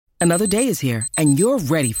Another day is here, and you're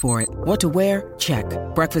ready for it. What to wear? Check.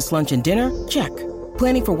 Breakfast, lunch, and dinner? Check.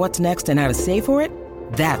 Planning for what's next and how to save for it?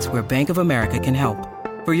 That's where Bank of America can help.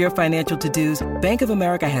 For your financial to-dos, Bank of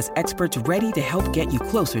America has experts ready to help get you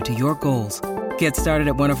closer to your goals. Get started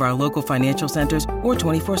at one of our local financial centers or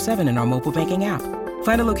 24/7 in our mobile banking app.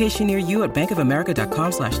 Find a location near you at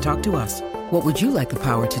bankofamerica.com/talktous. What would you like the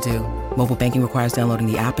power to do? Mobile banking requires downloading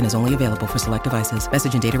the app and is only available for select devices.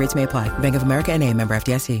 Message and data rates may apply. Bank of America N.A., member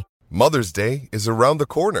FDIC. Mother's Day is around the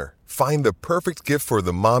corner. Find the perfect gift for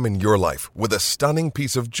the mom in your life with a stunning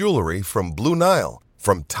piece of jewelry from Blue Nile.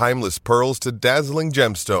 From timeless pearls to dazzling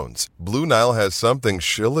gemstones, Blue Nile has something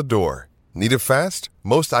she'll adore. Need it fast?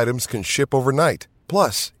 Most items can ship overnight.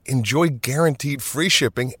 Plus, enjoy guaranteed free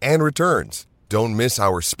shipping and returns. Don't miss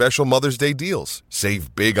our special Mother's Day deals.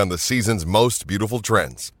 Save big on the season's most beautiful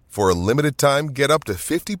trends. For a limited time, get up to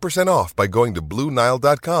 50% off by going to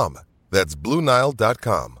BlueNile.com. That's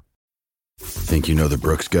BlueNile.com. Think you know the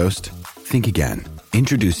Brooks Ghost? Think again.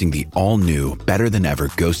 Introducing the all-new, better-than-ever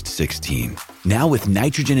Ghost 16. Now with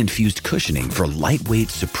nitrogen-infused cushioning for lightweight,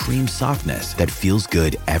 supreme softness that feels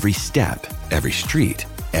good every step, every street,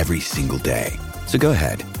 every single day. So go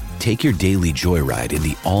ahead, take your daily joyride in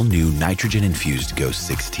the all-new nitrogen-infused Ghost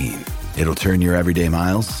 16. It'll turn your everyday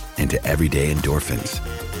miles into everyday endorphins.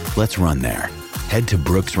 Let's run there. Head to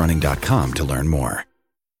brooksrunning.com to learn more.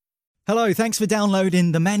 Hello, thanks for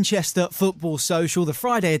downloading the Manchester Football Social, the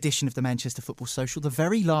Friday edition of the Manchester Football Social, the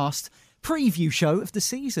very last preview show of the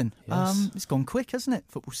season. Yes. It's gone quick, hasn't it,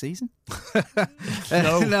 football season?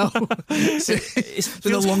 No. It's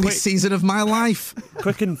been the longest season of my life.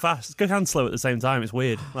 Quick and fast, quick and slow at the same time. It's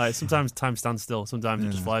weird. Like sometimes time stands still, sometimes it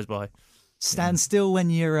just flies by. Stand still when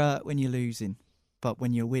you're losing, but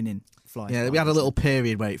when you're winning, flies. Yeah, by. we had a little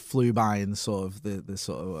period where it flew by in sort of the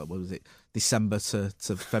sort of what was it, December to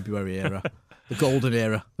February era, the golden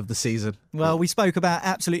era of the season. Well, we spoke about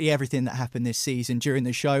absolutely everything that happened this season during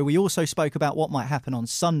the show. We also spoke about what might happen on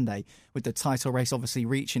Sunday with the title race obviously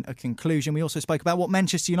reaching a conclusion. We also spoke about what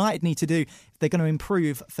Manchester United need to do if they're going to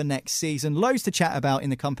improve for next season. Loads to chat about in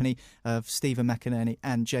the company of Stephen McInerney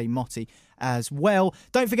and Jay Motti as well.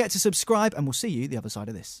 Don't forget to subscribe and we'll see you the other side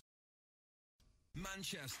of this.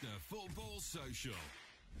 Manchester Football Social.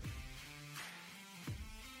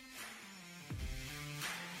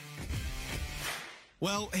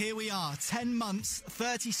 Well, here we are, 10 months,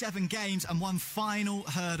 37 games and one final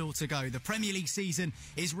hurdle to go. The Premier League season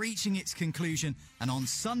is reaching its conclusion and on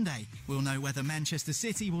Sunday we'll know whether Manchester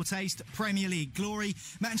City will taste Premier League glory.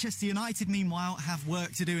 Manchester United, meanwhile, have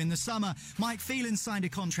work to do in the summer. Mike Phelan signed a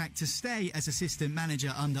contract to stay as assistant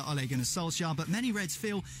manager under Ole Gunnar Solskjaer, but many Reds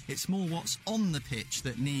feel it's more what's on the pitch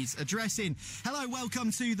that needs addressing. Hello,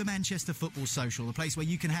 welcome to the Manchester Football Social, the place where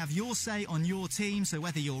you can have your say on your team, so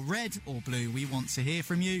whether you're red or blue, we want to hear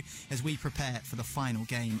from you as we prepare for the final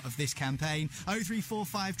game of this campaign.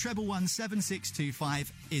 0345 111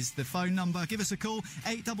 7625 is the phone number. Give us a call,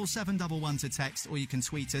 87711 to text, or you can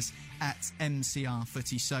tweet us at MCR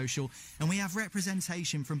Footy Social. And we have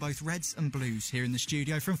representation from both Reds and Blues here in the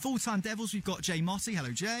studio. From Full-Time Devils, we've got Jay Motti.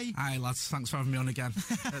 Hello, Jay. Hi, lads. Thanks for having me on again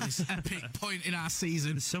at this epic point in our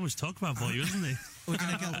season. There's so much to talk about for you, isn't there? You're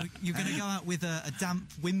going to go out with a damp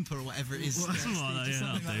whimper or whatever it is. Something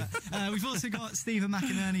like that. We've also got Stephen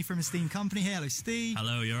McInerney from Esteemed Company. Hello, Steve.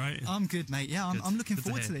 Hello, you all right? I'm good, mate. Yeah, I'm looking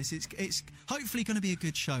forward to this. It's hopefully going to be a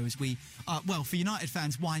good show as we, well, for United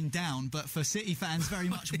fans, wind down, but for City fans, very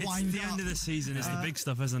much wind up. The end of the season is the big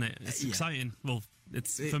stuff, isn't it? It's exciting. Well,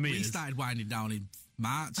 for me. We started winding down in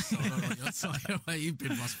March, so where you've been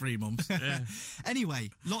the last 3 months. Yeah. Anyway,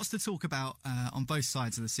 lots to talk about on both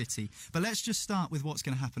sides of the city. But let's just start with what's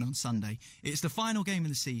going to happen on Sunday. It's the final game of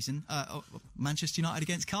the season. Manchester United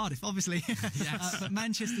against Cardiff, obviously. Yes. But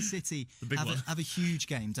Manchester City have a huge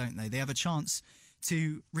game, don't they? They have a chance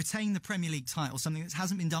to retain the Premier League title, something that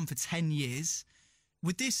hasn't been done for 10 years.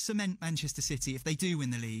 Would this cement Manchester City, if they do win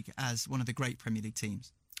the league, as one of the great Premier League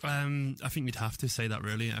teams? I think you'd have to say that,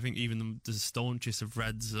 really. I think even the staunchest of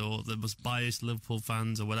Reds or the most biased Liverpool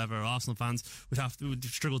fans or whatever, Arsenal fans, would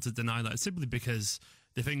struggle to deny that, simply because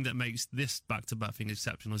the thing that makes this back-to-back thing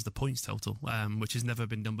exceptional is the points total, which has never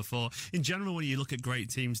been done before. In general, when you look at great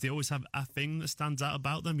teams, they always have a thing that stands out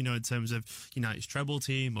about them, in terms of United's treble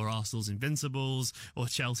team or Arsenal's Invincibles or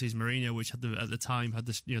Chelsea's Mourinho, which at the time had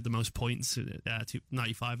the most points,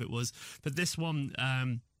 95 it was. But this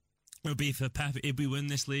one... It'll be for Pep. If we win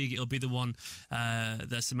this league, it'll be the one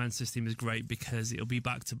that cements this team is great, because it'll be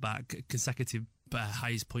back-to-back consecutive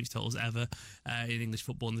highest points totals ever in English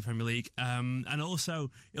football in the Premier League. And also,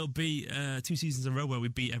 it'll be 2 seasons in a row where we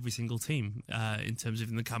beat every single team in terms of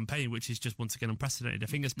in the campaign, which is just once again unprecedented. I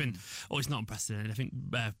think it's been, it's not unprecedented. I think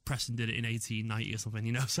Preston did it in 1890 or something,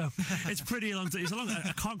 you know, so it's pretty long. It's a long,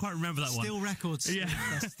 I can't quite remember that one. Still records. Yeah.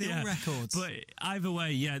 Still records. But either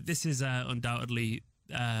way, yeah, this is undoubtedly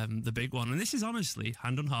the big one, and this is honestly,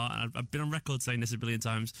 hand on heart, and I've been on record saying this a billion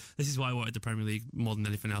times, this is why I wanted the Premier League more than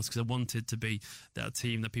anything else, because I wanted to be that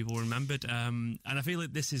team that people remembered, and I feel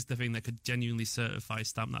like this is the thing that could genuinely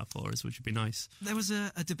stamp that for us, which would be nice. There was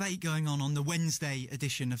a debate going on the Wednesday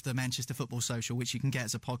edition of the Manchester Football Social, which you can get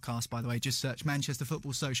as a podcast, by the way. Just search Manchester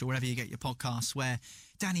Football Social wherever you get your podcasts, where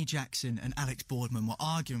Danny Jackson and Alex Boardman were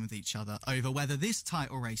arguing with each other over whether this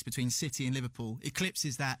title race between City and Liverpool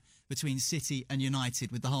eclipses that between City and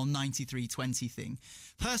United with the whole 93-20 thing.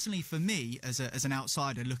 Personally, for me, as an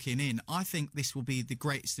outsider looking in, I think this will be the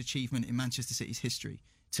greatest achievement in Manchester City's history,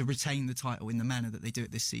 to retain the title in the manner that they do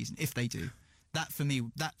it this season, if they do. That, for me,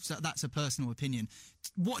 that's a personal opinion.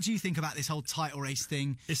 What do you think about this whole title race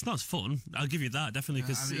thing? It's not fun, I'll give you that, definitely,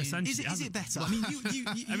 because essentially... Is it better? I mean, you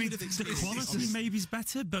the quality maybe is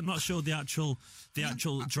better, but not sure the actual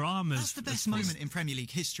dramas. That's the best moment in Premier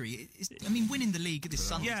League history. Winning the league this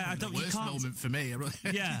Sunday. Yeah, the worst moment for me.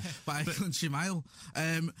 Yeah, by a country mile.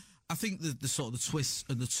 I think the sort of the twists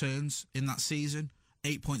and the turns in that season.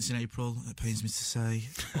 8 points in April, it pains me to say,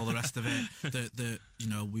 all the rest of it.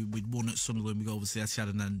 We'd won at Sunderland, we go over to the Etihad,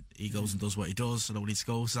 and then he goes and does what he does. I don't need to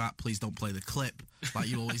go over that. Please don't play the clip like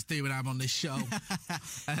you always do when I'm on this show.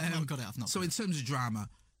 I've got it. So in terms of drama,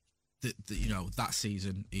 that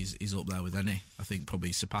season is up there with any. I think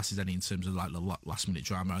probably surpasses any in terms of like the last minute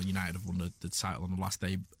drama. United have won the title on the last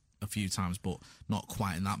day a few times, but not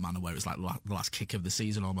quite in that manner where it's like the last kick of the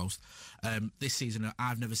season almost. This season,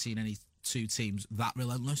 I've never seen any two teams that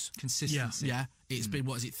relentless. Consistency. Yeah. It's been,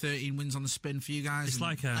 13 wins on the spin for you guys? It's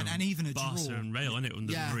like and even a Barca draw. and Real, isn't it,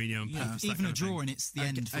 under Mourinho and Pep? Even a draw, and it's the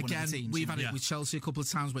end for one of the teams. We've had it with Chelsea a couple of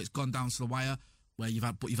times where it's gone down to the wire, where you've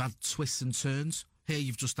had twists and turns. Here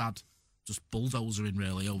you've just had bulldozering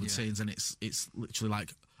really over teams, and it's literally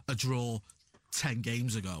like a draw 10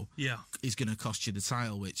 games ago is going to cost you the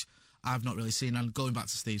title, which I've not really seen. And going back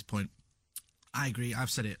to Steve's point, I agree. I've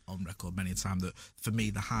said it on record many a time that for me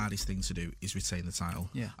the hardest thing to do is retain the title.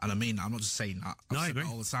 Yeah, and I mean I'm not just saying that. I agree. It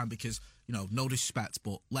all the time because no disrespect,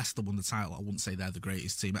 but Leicester won the title. I wouldn't say they're the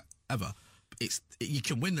greatest team ever. You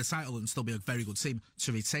can win the title and still be a very good team.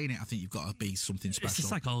 To retain it, I think you've got to be something special. It's the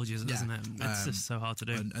psychology, isn't it? It's just so hard to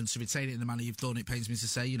do. And to retain it in the manner you've done, it pains me to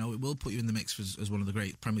say, it will put you in the mix as one of the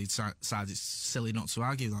great Premier League sides. It's silly not to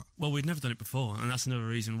argue that. Well, we've never done it before, and that's another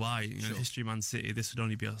reason why. History Man City, this would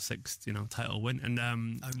only be our 6th, title win, and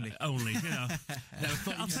only. I'll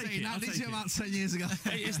take it. Did you about 10 years ago?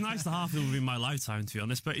 It's nice to half of it within my lifetime, to be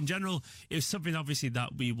honest. But in general, it's something obviously that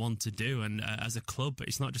we want to do, and as a club,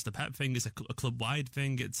 it's not just a Pep thing; it's a club-wide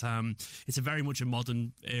thing. It's a very much a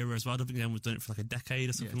modern era as well. I don't think anyone's done it for like a decade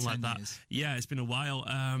or something like that. Years. Yeah, it's been a while.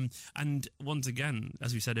 And once again,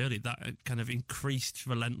 as we said earlier, that kind of increased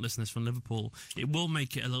relentlessness from Liverpool, it will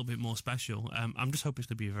make it a little bit more special. I'm just hoping it's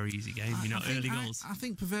going to be a very easy game. Early goals. I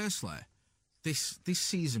think perversely, this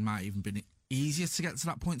season might even been easier to get to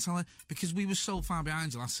that point, Sally, because we were so far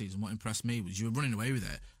behind you last season. What impressed me was you were running away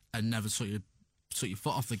with it and never took your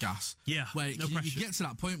foot off the gas. Yeah, where you get to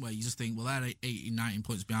that point where you just think, well, they're 18, 19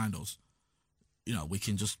 points behind us. We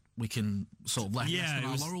can sort of let it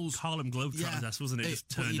our was laurels. Harlem Globetrotters, wasn't it? Just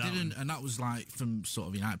turned out. And that was like, from sort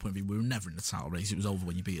of United point of view, we were never in the title race. It was over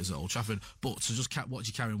when you beat us at Old Trafford. But to just watch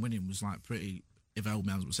you carry on winning was like pretty. If old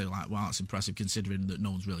man would say like, well, that's impressive considering that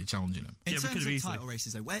no one's really challenging him. In terms of title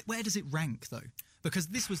races, though, where does it rank though? Because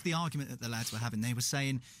this was the argument that the lads were having. They were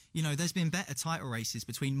saying, there's been better title races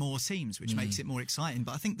between more teams, which makes it more exciting.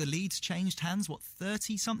 But I think the lead's changed hands,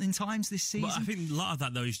 30-something times this season? Well, I think a lot of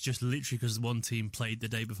that, though, is just literally because one team played the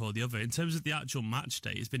day before the other. In terms of the actual match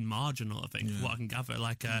day, it's been marginal, I think, what I can gather.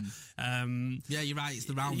 Yeah, you're right, it's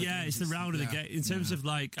the round of the game. Yeah, it's the round of the game. In terms of,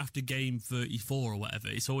 after game 34 or whatever,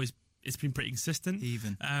 it's been pretty consistent.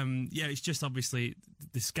 Even. It's just obviously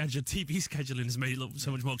the TV scheduling has made it look so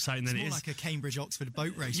much more exciting than it is. It's more like a Cambridge-Oxford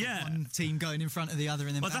boat race. Yeah. One team going in front of the other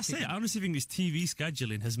and then back that's again. it. I honestly think this TV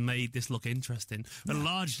scheduling has made this look interesting. But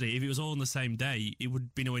largely, if it was all on the same day, it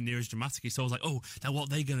would be nowhere near as dramatic. So I was like, now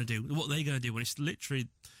what are they going to do? What are they going to do? When it's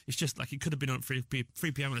just like it could have been on 3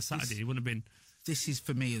 p.m. on a Saturday. It wouldn't have been. This is,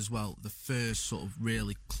 for me as well, the first sort of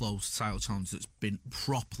really close title challenge that's been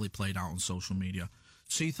properly played out on social media.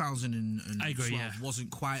 2012 I agree, yeah.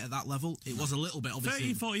 wasn't quite at that level. It was a little bit,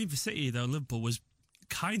 obviously. 13-14 for City, though, Liverpool was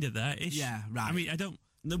kind of there-ish. Yeah, right. I mean,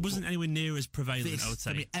 there wasn't anywhere near as prevalent, I would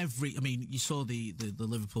say. I mean, you saw the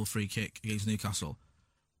Liverpool free kick against Newcastle.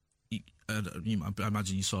 I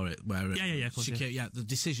imagine you saw it. Where of course, the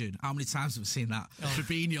decision. How many times have we seen that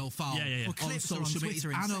Fabinho foul Well, on social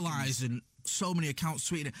media, analysing so many accounts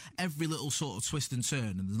tweeting it, every little sort of twist and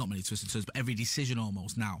turn, and there's not many twists and turns, but every decision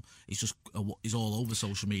almost now is all over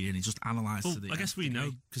social media, and it's just analysed. Well, I guess we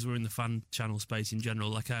know because we're in the fan channel space in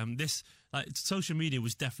general. Social media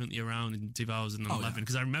was definitely around in 2011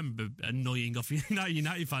 because I remember annoying off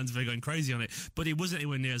United fans for going crazy on it, but it wasn't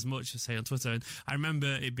anywhere near as much as say on Twitter. And I remember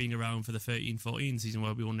it being around for the 13-14 season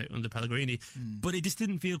where we won it under Pellegrini, but it just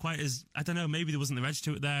didn't feel quite as, I don't know, maybe there wasn't the edge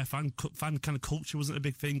to it there. Fan kind of culture wasn't a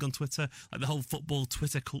big thing on Twitter. Like the whole football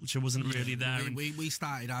Twitter culture wasn't really there. We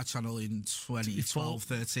started our channel in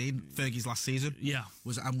 2012-13, Fergie's last season. Yeah,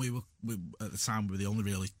 and we at the time we were the only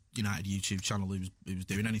really United YouTube channel who was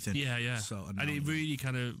doing anything. Yeah. So, and it really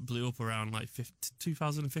kind of blew up around like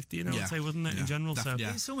 2015, I would say, wasn't it, in general? So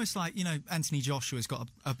it's almost like, Anthony Joshua's got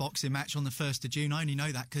a boxing match on the 1st of June. I only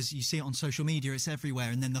know that because you see it on social media, it's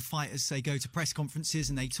everywhere. And then the fighters, they go to press conferences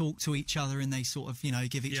and they talk to each other and they sort of,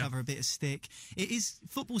 give each other a bit of stick.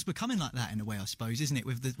 Football's becoming like that in a way, I suppose, isn't it?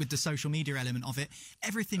 With the social media element of it.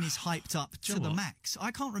 Everything is hyped up to the max.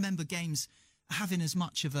 I can't remember games having as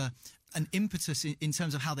much of an impetus in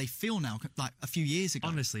terms of how they feel now, like a few years ago.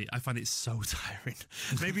 Honestly, I find it so tiring.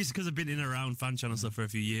 Maybe it's because I've been in and around fan channel stuff for a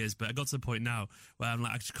few years, but I got to the point now where I'm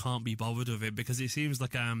like, I just can't be bothered with it because it seems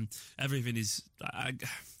like everything is. I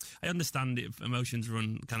understand it, emotions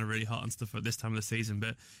run kind of really hot and stuff at this time of the season, but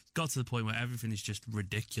it's got to the point where everything is just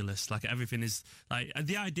ridiculous. Like everything is like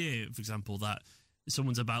the idea, for example, that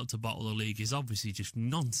someone's about to bottle the league is obviously just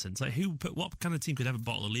nonsense. Like what kind of team could ever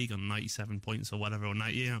bottle a league on 97 points or whatever, or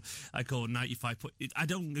 90, or 95 points? I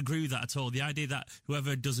don't agree with that at all. The idea that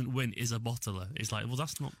whoever doesn't win is a bottler is like, well,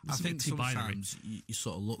 that's not. I think sometimes you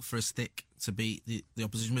sort of look for a stick to beat the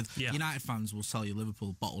opposition with. Yeah. United fans will tell you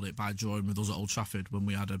Liverpool bottled it by drawing with us at Old Trafford when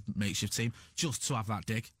we had a makeshift team, just to have that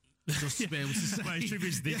dig. Just to be able to say. Well, it's true,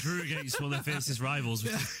 they drew against one of their fiercest rivals,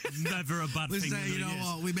 which is never a bad thing. You know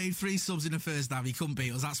what? We made 3 subs in the first half. He couldn't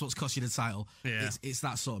beat us. That's what's cost you the title. Yeah. It's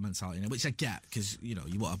that sort of mentality, which I get because you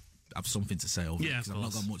want to have something to say over it because I've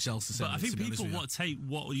not got much else to say. But I think people want to take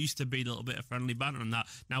what used to be a little bit of friendly banter and that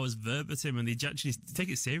now as verbatim, and they actually take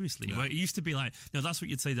it seriously. Yeah. Where it used to be like, that's what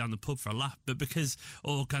you'd say down the pub for a laugh, but because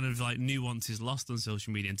all kind of like nuance is lost on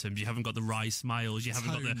social media in terms you haven't got the wry smiles, you haven't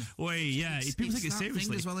got the people take it seriously.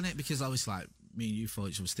 Thing as well, isn't it? Because obviously, like me and you follow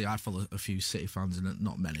each other. Steve, I follow a few City fans, and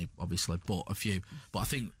not many, obviously, but a few. But I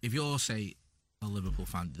think if you're say a Liverpool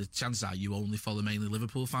fan, the chances are you only follow mainly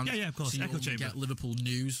Liverpool fans. Yeah, of course. So you only get Liverpool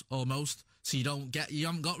news almost. So you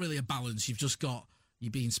haven't got really a balance. You've just got, you're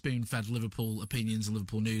being spoon-fed Liverpool opinions and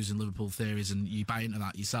Liverpool news and Liverpool theories, and you buy into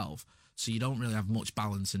that yourself. So you don't really have much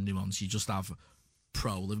balance and nuance. You just have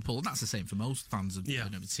pro-Liverpool. And that's the same for most fans of the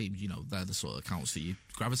team. They're the sort of accounts that you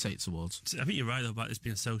gravitate towards. I think you're right, though, about this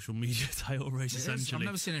being a social media title race, essentially. I've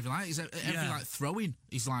never seen anything like it. Every like throwing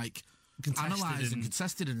is like analysed and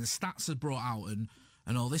contested, and the stats are brought out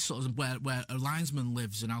and all this sort of where a linesman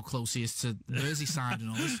lives and how close he is to Merseyside and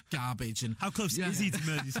all this garbage and how close is he to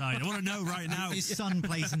Merseyside? I want to know right now. His son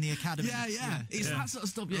plays in the academy. It's that sort of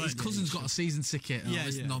stuff. Yeah, his cousin's got a season ticket and all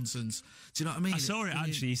this nonsense. Do you know what I mean? I saw it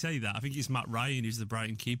actually. You say that. I think it's Matt Ryan, who's the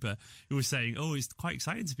Brighton keeper, who was saying, it's quite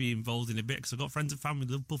exciting to be involved in a bit because I've got friends and family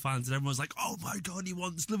Liverpool fans, and everyone's like, oh my God, he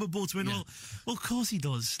wants Liverpool to win. Well, of course he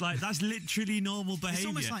does. Like that's literally normal behaviour. It's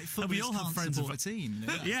almost like footballers we all have friends of a team.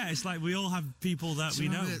 Yeah, it's like we all have people that we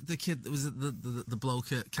know. The kid was the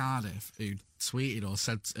bloke at Cardiff who tweeted or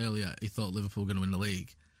said earlier he thought Liverpool were going to win the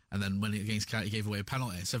league. And then when against Cardiff, he gave away a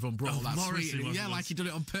penalty. So everyone brought that tweet. Yeah, like he done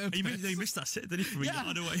it on purpose. He missed that sit, didn't he? For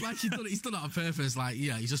away. Like he's done it on purpose. Like,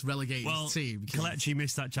 he's just relegated his team. Kelechi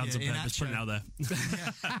missed that chance on purpose. Put it out there.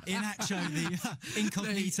 Inacho, the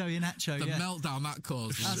incognito Inacho. The meltdown that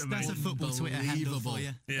caused. That's a football Twitter handle for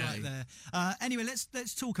you. Right there. Anyway,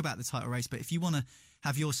 let's talk about the title race. But if you want to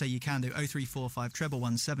have your say, you can do 0345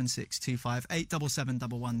 111 7625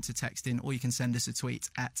 87711 to text in, or you can send us a tweet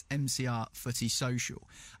at MCR Footy Social.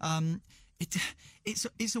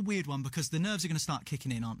 It's a weird one because the nerves are going to start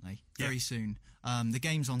kicking in, aren't they? Very soon. The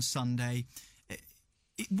game's on Sunday.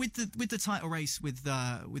 With the title race with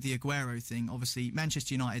the Aguero thing, obviously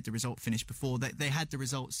Manchester United, the result finished before they had the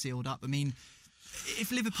results sealed up. I mean,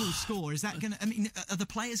 if Liverpool score, is that going to... I mean, are the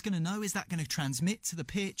players going to know? Is that going to transmit to the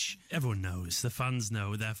pitch? Everyone knows. The fans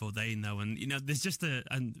know, therefore they know. And, there's just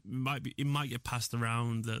and it might get passed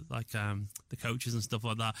around, the coaches and stuff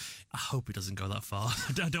like that. I hope it doesn't go that far.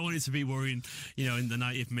 I don't want it to be worrying, in the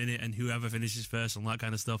 90th minute and whoever finishes first and that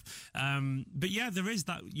kind of stuff. But yeah, there is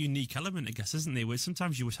that unique element, I guess, isn't there? Where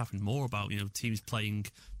sometimes you wish happened more about, teams playing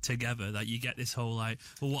together, that you get this whole,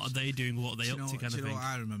 what are they doing? What are they up to kind of thing? What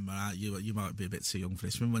I remember? You might be a bit too young for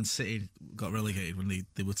this. Remember when City got relegated, when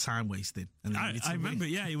they were time wasting? I remember,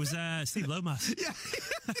 yeah, it was Steve Lomas. Yeah.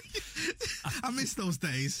 I miss those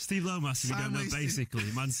days. Steve Lomas, if you don't know, basically,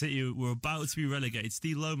 Man City were about to be relegated.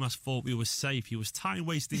 Steve Lomas thought we were safe. He was time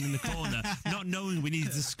wasting in the corner, not knowing we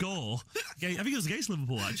needed to score. I think it was against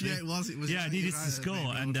Liverpool, actually. Yeah, it was. Yeah, needed to score.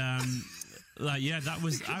 And, that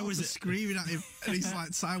was... I was screaming at him, and he's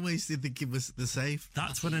like, time wasted, thinking was the save.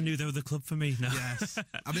 That's when I knew they were the club for me. No. Yes.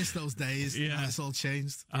 I miss those days. Yeah. It's all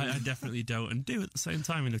changed. I definitely don't, and do at the same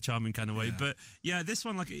time in a charming kind of way. Yeah. But, yeah, this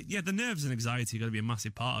one, the nerves and anxiety are going to be a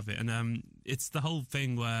massive part of it. And it's the whole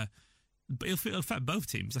thing where... But it'll affect both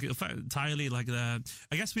teams. It'll affect entirely, I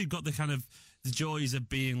guess we've got the kind of the joys of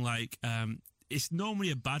being it's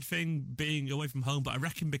normally a bad thing being away from home, but I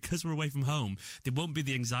reckon because we're away from home, there won't be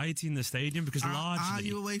the anxiety in the stadium because largely... Are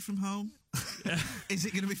you away from home? Is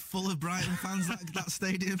it going to be full of Brighton fans, that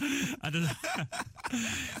stadium? I don't know.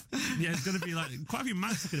 Yeah, it's going to be quite a few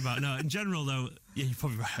matches talking about. No, in general, though, yeah, you're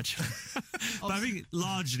probably right, actually. But I think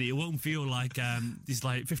largely it won't feel like these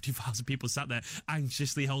 50,000 people sat there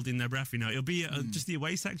anxiously holding their breath. It'll be just the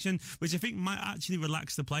away section, which I think might actually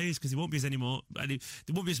relax the players because there won't be there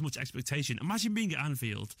won't be as much expectation. Imagine being at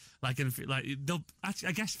Anfield, they'll. Actually,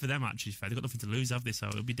 I guess for them, actually, they've got nothing to lose, have they? So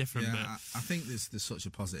it'll be different. Yeah, but I think there's such a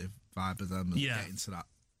positive vibe of them getting to that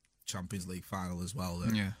Champions League final as well.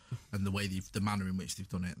 And the way the manner in which they've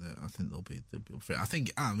done it, that I think they'll be up for it.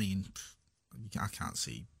 I can't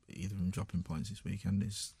see either of them dropping points this weekend.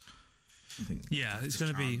 It's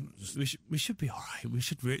going to be. We should be all right. We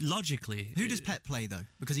should logically. Who does Pep play though?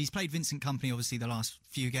 Because he's played Vincent Kompany obviously the last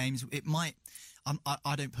few games. It might.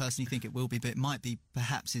 I don't personally think it will be, but it might be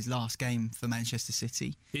perhaps his last game for Manchester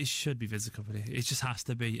City. It should be Vincent Kompany. It just has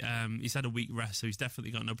to be. He's had a week rest, so he's definitely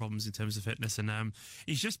got no problems in terms of fitness, and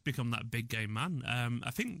he's just become that big game man. I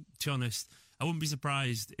think, to be honest, I wouldn't be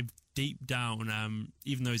surprised if deep down,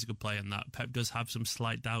 even though he's a good player and that, Pep does have some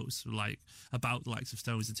slight doubts about the likes of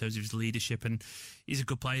Stones in terms of his leadership, and he's a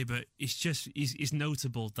good player, but it's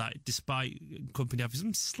notable that despite Kompany having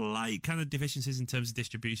some slight kind of deficiencies in terms of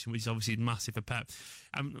distribution, which is obviously massive for Pep,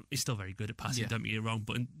 he's still very good at passing, don't get me wrong,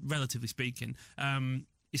 but relatively speaking,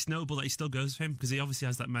 it's notable that he still goes for him because he obviously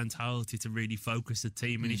has that mentality to really focus the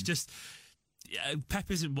team, and he's just...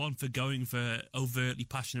 Pep isn't one for going for overtly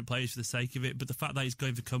passionate players for the sake of it, but the fact that he's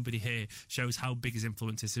going for Kompany here shows how big his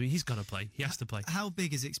influence is. I mean, he's got to play. He has to play. How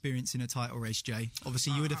big is experience in a title race, Jay?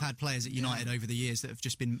 Obviously, you would have had players at United over the years that have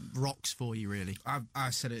just been rocks for you, really.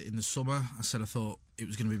 I said it in the summer. I thought it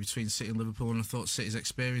was going to be between City and Liverpool, and I thought City's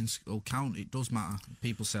experience will count. It does matter.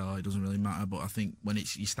 People say, it doesn't really matter, but I think when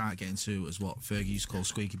you start getting to, as what Fergie used to call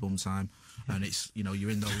squeaky bum time, and it's,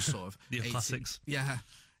 you're in those sort of... the classics. Yeah.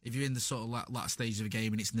 If you're in the sort of last stage of a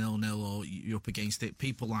game and it's 0-0 or you're up against it,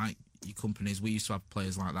 people like your companies, we used to have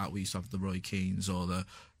players like that. We used to have the Roy Keanes or the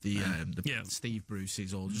Steve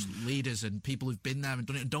Bruces, or just leaders and people who've been there and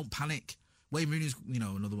done it and don't panic. Wayne Rooney's,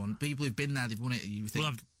 another one. People who've been there, they've won it. You think,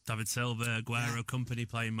 we'll have David Silva, Aguero, Kompany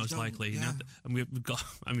playing most likely. And we've got.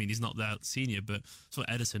 I mean, he's not that senior, but sort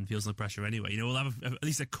of Edison feels no pressure anyway. We'll have at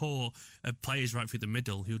least a core of players right through the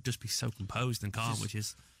middle who'll just be so composed and calm, which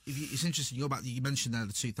is. It's interesting. You go back. You mentioned there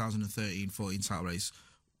the 2013-14 title race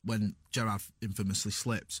when Gerrard infamously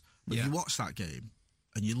slipped. But you watch that game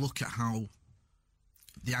and you look at how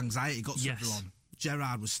the anxiety got to everyone.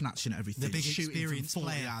 Gerrard was snatching at everything. The big experienced from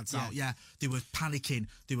 40 player. yards out. Yeah, they were panicking.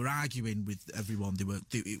 They were arguing with everyone.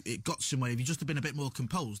 It got somewhere. If you just had been a bit more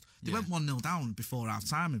composed, they went 1-0 down before half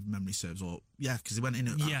time, if memory serves. Or because they went in.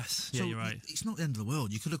 So you're right. It's not the end of the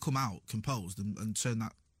world. You could have come out composed and turned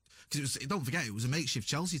that. Because don't forget, it was a makeshipt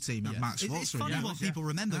Chelsea team at Max Schwarzer. It's funny what people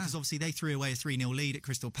remember, because obviously they threw away a 3-0 lead at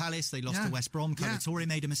Crystal Palace. They lost to West Brom. Torre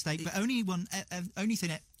made a mistake. But only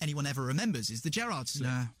thing anyone ever remembers is the Gerrard slip.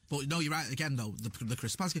 Yeah. But no, you're right. Again, though, the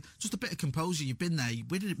Crystal Palace game, just a bit of composure. You've been there.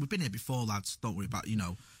 We've been here before, lads. Don't worry about,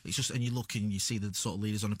 it's just, and you look and you see the sort of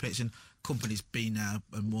leaders on the pitch, and Kompany's been there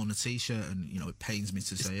and worn a T-shirt, and, it pains me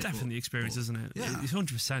to say it. It's definitely experience, isn't it? Yeah. It's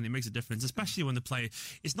 100%. It makes a difference, especially when the player,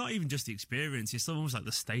 it's not even just the experience, it's almost like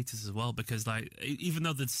the status as well, because, even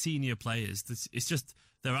though the senior players, it's just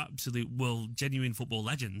they're absolute genuine football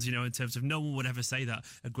legends, you know, in terms of no one would ever say that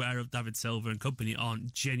Aguero, David Silva and company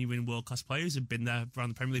aren't genuine world-class players who've been there around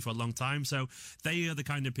the Premier League for a long time. So they are the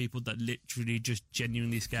kind of people that literally just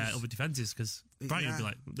genuinely scare other defences, because Brighton would be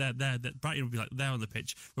like, Brighton would be like, they're on the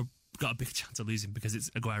pitch, we've got a big chance of losing because it's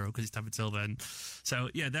Aguero, because it's David Silva. And so,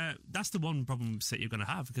 yeah, that's the one problem City are going to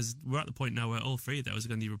have, because we're at the point now where all three of those are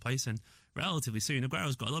going to be replacing relatively soon.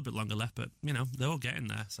 Aguero's got a little bit longer left, but, you know, they're all getting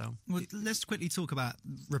there. So, well, let's quickly talk about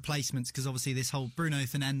replacements, because obviously this whole Bruno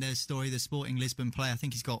Fernandes story, the Sporting Lisbon player, I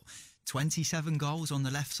think he's got 27 goals on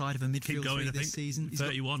the left side of a midfield three this season. He's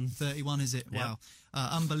 31. 31, is it? Yeah. Wow.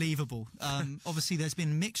 Unbelievable. Obviously, there's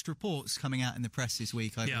been mixed reports coming out in the press this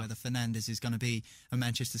week over whether Fernandes is going to be a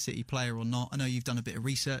Manchester City player or not. I know you've done a bit of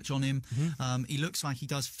research on him. Mm-hmm. He looks like he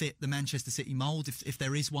does fit the Manchester City mould, if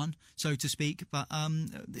there is one, so to speak. But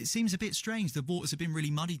it seems a bit strange. The waters have been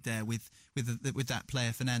really muddied there with that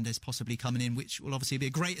player Fernandes possibly coming in, which will obviously be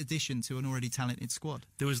a great addition to an already talented squad.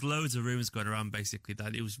 There was loads of rumours going around, basically,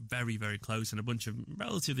 that it was very, very close, and a bunch of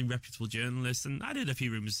relatively reputable journalists, and I did a few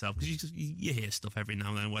rumours myself, because you hear stuff every now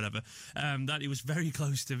and then, whatever, that it was very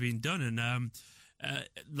close to being done, and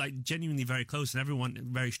like genuinely very close, and everyone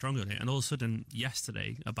very strong on it. And all of a sudden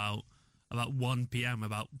yesterday, about 1 p.m,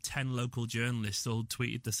 about 10 local journalists all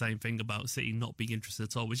tweeted the same thing about City not being interested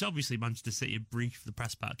at all, which obviously Manchester City briefed the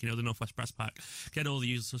press pack, you know, the Northwest press pack, get all the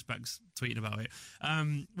usual suspects tweeting about it,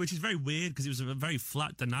 which is very weird, because it was a very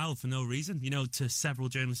flat denial for no reason, you know, to several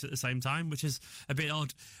journalists at the same time, which is a bit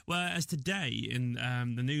odd. Whereas today in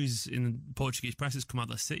the news in the Portuguese press, it's come out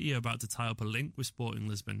that City are about to tie up a link with Sporting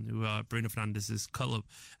Lisbon, who are Bruno Fernandes' club,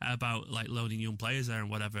 about like loaning young players there and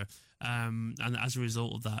whatever. And as a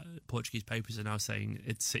result of that, Portuguese papers are now saying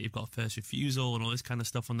it's City have got a first refusal and all this kind of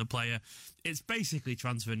stuff on the player. It's basically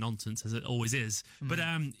transfer nonsense, as it always is. But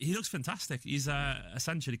he looks fantastic. He's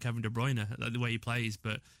essentially Kevin De Bruyne, like the way he plays,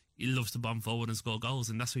 but he loves to bomb forward and score goals,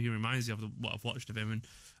 and that's what he reminds me of, what I've watched of him. And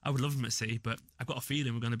I would love him at City, but I've got a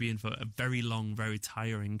feeling we're going to be in for a very long, very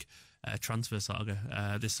tiring transfer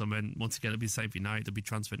saga this summer. And once again, it'll be the same for United. There'll be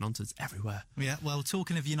transfer nonsense everywhere. Yeah, well,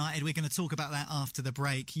 talking of United, we're going to talk about that after the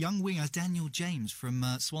break. Young winger Daniel James from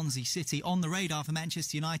Swansea City on the radar for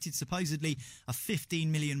Manchester United. Supposedly a £15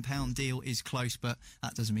 million deal is close, but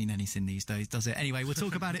that doesn't mean anything these days, does it? Anyway, we'll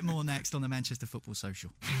talk about it more next on the Manchester Football Social.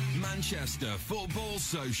 Manchester Football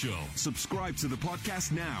Social. Subscribe to the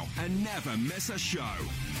podcast now and never miss a show.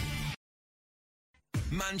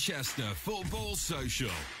 Manchester Football Social.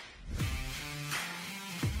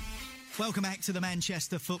 Welcome back to the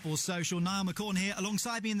Manchester Football Social. Niall McCorn here.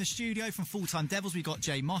 Alongside me in the studio from Full Time Devils, we've got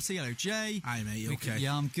Jay Motti. Hello, Jay. Hi, mate. You okay?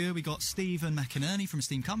 Yeah, I'm good. We got Stephen McInerney from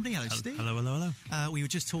Steam Company. Hello, Steve. Hello. We were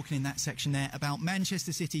just talking in that section there about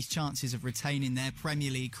Manchester City's chances of retaining their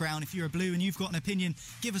Premier League crown. If you're a Blue and you've got an opinion,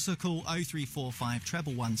 give us a call, 0345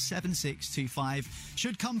 111 7625.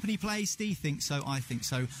 Should Company play? Steve thinks so. I think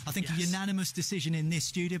so. I think a unanimous decision in this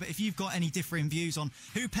studio. But if you've got any differing views on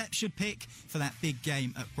who Pep should pick for that big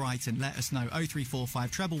game at Brighton, let us know. 0345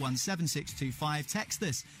 111 7625. Text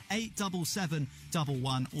us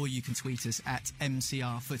 87711, or you can tweet us at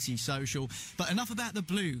MCR Footy Social. But enough about the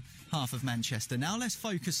blue half of Manchester. Now let's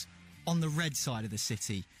focus on the red side of the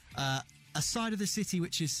city. A side of the city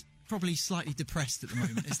which is probably slightly depressed at the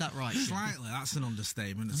moment. Is that right? Slightly. That's an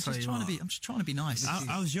understatement. I'm just trying to be nice.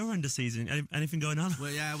 How's your end of season? Anything going on? Well,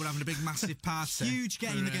 yeah, we're having a big, massive party. Huge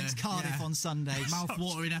game against Cardiff on Sunday.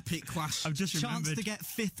 Mouth-watering epic clash. I've just chance to get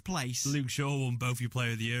 5th place. Luke Shaw won both your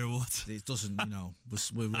Player of the Year awards. It doesn't, you know,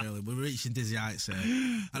 we're reaching dizzy heights here.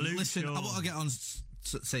 And Luke listen, Shaw. I want to get on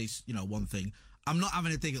say, you know, one thing. I'm not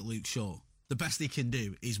having a dig at Luke Shaw. The best he can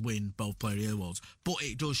do is win both Player of the Year awards. But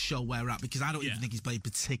it does show where we're at, because I don't even think he's played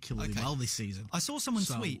particularly well this season. I saw someone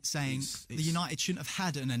tweet saying the United shouldn't have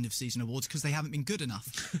had an end-of-season awards because they haven't been good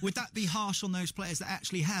enough. Would that be harsh on those players that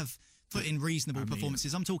actually have put in reasonable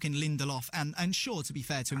performances? I'm talking Lindelof, and sure, to be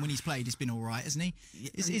fair to him, when he's played, he's been all right, hasn't he?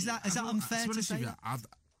 Is that unfair to say?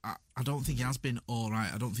 I don't think he has been all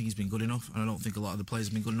right. I don't think he's been good enough, and I don't think a lot of the players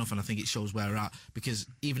have been good enough, and I think it shows where we're at, because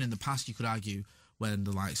even in the past, you could argue, when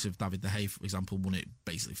the likes of David De Gea, for example, won it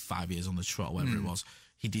basically 5 years on the trot, or whatever it was,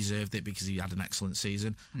 he deserved it because he had an excellent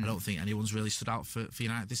season. I don't think anyone's really stood out for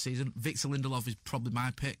United this season. Victor Lindelof is probably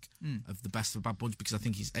my pick of the best of the bad bunch, because I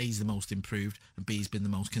think A's the most improved and B's been the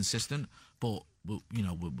most consistent. But we're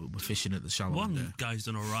fishing at the shallow end. One guy's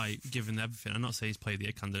done all right, given everything. I'm not saying he's played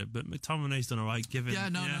the candidate, but McTominay's done all right, given.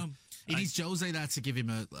 No. He needs Jose there to give him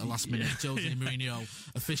a last-minute Jose Mourinho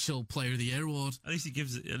official Player of the Year award. At least he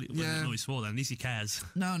gives it. No, he swore then. At least he cares.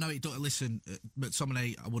 No, he don't. Listen,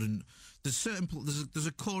 McTominay, I wouldn't. There's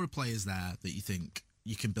a core of players there that you think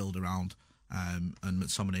you can build around. and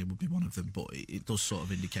McTominay would be one of them. But it does sort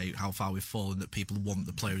of indicate how far we've fallen, that people want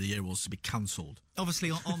the Player of the Year awards to be cancelled.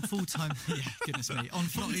 Obviously, on full-time... yeah, goodness me. On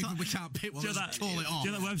full-time... We can't pick one, let's call it off. Do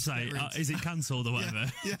you know that website? Is it cancelled or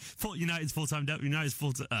whatever? Yeah. United's full-time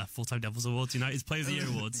Devils Awards, United's Player of the Year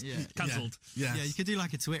Awards. Cancelled. Yeah. Yeah, you could do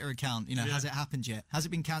like a Twitter account. Has it happened yet? Has it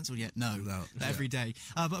been cancelled yet? No. Every day.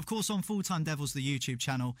 But of course, on Full-Time Devils, the YouTube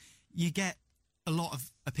channel, you get a lot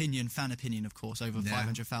of fan opinion, of course, over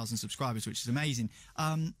 500,000 subscribers, which is amazing.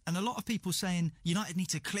 And a lot of people saying United need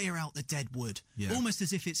to clear out the dead wood, almost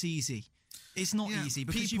as if it's easy. It's not easy,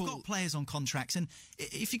 because you've got players on contracts, and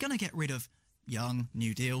if you're going to get rid of Young,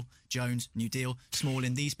 new deal, Jones, new deal,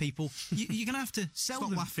 Smalling, these people, you're going to have to sell them.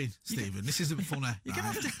 Stop laughing, Stephen. This isn't funny. You're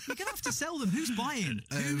going to have to sell them. Who's buying?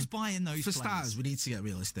 Who's buying those players? For starters, we need to get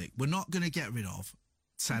realistic. We're not going to get rid of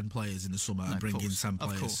 10 players in the summer and bring in 10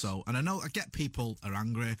 players. So, and I get people are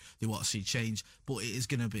angry, they want to see change, but it is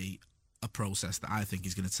going to be a process that I think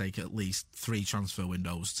is going to take at least 3 transfer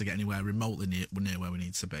windows to get anywhere remotely near where we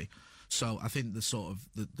need to be. So I think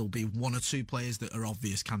there'll be 1 or 2 players that are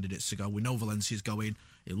obvious candidates to go. We know Valencia's going.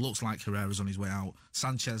 It looks like Herrera's on his way out.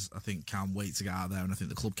 Sanchez, I think, can't wait to get out of there, and I think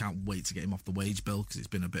the club can't wait to get him off the wage bill, because it's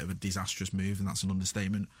been a bit of a disastrous move, and that's an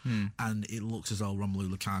understatement. And it looks as though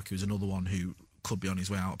Romelu Lukaku is another one who could be on his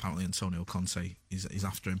way out. Apparently Antonio Conte is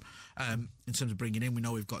after him. In terms of bringing in, we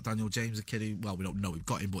know we've got Daniel James, a kid who, well, we don't know we've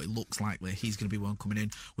got him, but it looks likely he's going to be one coming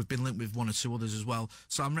in. We've been linked with 1 or 2 others as well.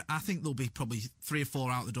 So I think there'll be probably 3 or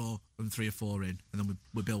 4 out the door and 3 or 4 in, and then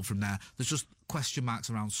we build from there. There's just question marks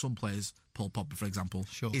around some players. Paul Pogba, for example.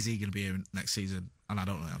 Sure. Is he going to be here next season? And I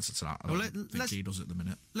don't know the answer to that. I don't think he does at the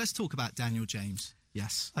minute. Let's talk about Daniel James.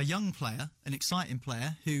 Yes. A young player, an exciting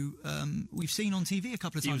player who we've seen on TV a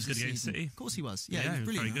couple of times this season. City. Of course he was. Yeah, he was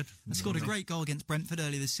brilliant. very good. And scored a great goal against Brentford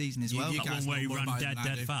earlier this season as well. That one where he ran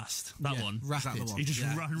dead fast. That one. Rapid. He just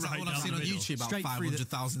ran right down the middle. I've seen on YouTube about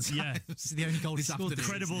 500,000 times. Yeah. This is the only goal he scored.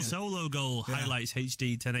 Incredible solo goal, highlights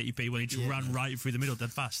HD 1080p, when he just ran right through the middle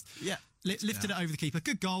dead fast. Yeah. Lifted it over the keeper.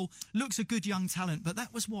 Good goal. Looks a good young talent, but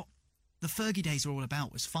that was what the Fergie days were all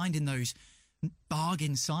about, was finding those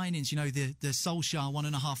bargain signings, the Solskjaer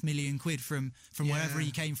 £1.5 million from wherever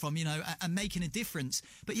he came from, and making a difference.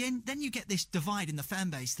 But then you get this divide in the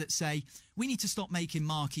fan base that say we need to stop making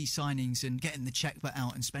marquee signings and getting the checkbook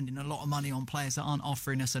out and spending a lot of money on players that aren't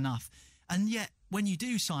offering us enough. And yet, when you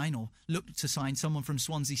do sign or look to sign someone from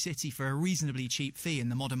Swansea City for a reasonably cheap fee in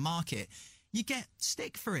the modern market, you get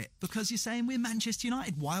stick for it, because you're saying we're Manchester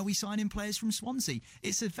United. Why are we signing players from Swansea?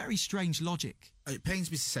 It's a very strange logic. It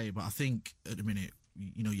pains me to say, but I think at the minute,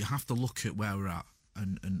 you have to look at where we're at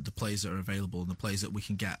and the players that are available and the players that we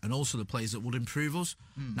can get, and also the players that would improve us.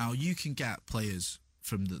 Now, you can get players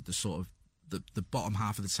from the sort of the bottom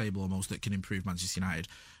half of the table almost that can improve Manchester United.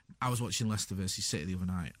 I was watching Leicester versus City the other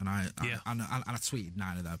night, and I tweeted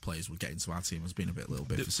 9 of their players would get into our team as being a little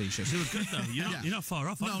bit facetious. They were good though. You're not far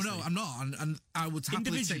off. No, I'm not, and I would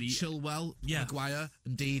happily take Chilwell, Maguire,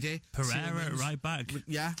 and Didi, Pereira at right back.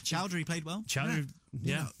 Chowdhury played well. Chowdhury.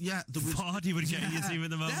 Yeah. Vardy would get in your team at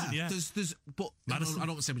the moment. Yeah. But Madison. I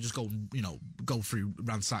don't want to say we just go through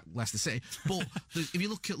ransack Leicester City. But if you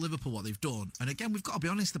look at Liverpool, what they've done, and again, we've got to be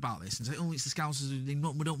honest about this and say, it's the Scousers.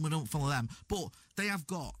 We don't follow them. But they have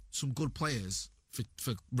got some good players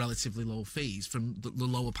for relatively low fees from the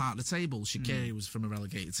lower part of the table. Shaqiri was from a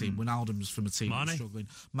relegated team. Wijnaldum was from a team that was struggling.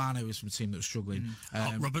 Mane was from a team that was struggling.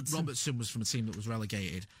 Robertson was from a team that was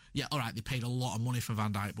relegated. Yeah, all right, they paid a lot of money for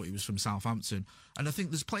Van Dijk, but he was from Southampton. And I think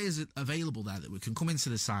there's players available there that we can come into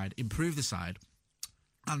the side, improve the side,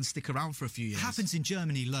 and stick around for a few years. Happens in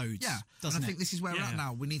Germany loads. Yeah, doesn't I think this is where we're at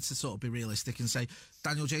now. We need to sort of be realistic and say,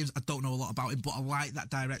 Daniel James, I don't know a lot about him, but I like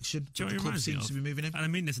that direction. Do you know the club seems to be moving in. And I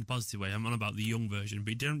mean this in a positive way. I'm on about the young version, but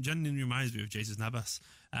he genuinely reminds me of Jesus Navas.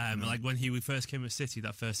 Like when he first came at City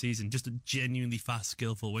that first season, just a genuinely fast,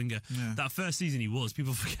 skillful winger. Yeah. That first season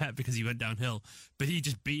people forget because he went downhill, but he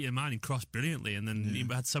just beat a man and crossed brilliantly, and then he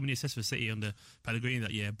had so many assists for City under Pellegrini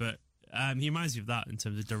that year. But he reminds me of that in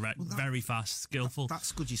terms of direct, very fast, skillful.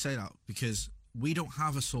 That's good you say that, because we don't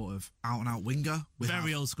have a sort of out-and-out winger.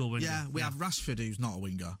 Very old school winger. Yeah, we have Rashford, who's not a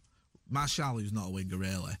winger. Martial, who's not a winger,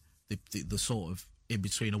 really. The sort of in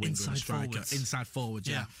between a winger and a striker. Forwards. Inside forwards,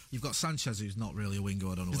 yeah. You've got Sanchez, who's not really a winger.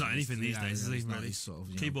 I don't know. He's not anything these days, is he? Really? He's sort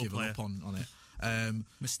of keyboard given player. up on it.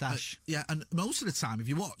 Moustache. And most of the time, if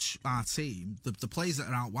you watch our team, the players that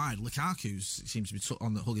are out wide, Lukaku seems to be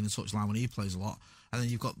hugging the touchline when he plays a lot, and then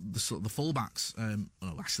you've got the fullbacks.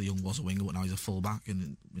 Ashley Young was a winger, but now he's a fullback,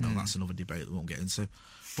 and that's another debate that we won't get into.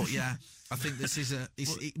 But yeah, I think this is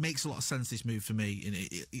it makes a lot of sense, this move for me,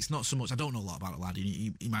 and it's not so much. I don't know a lot about the lad.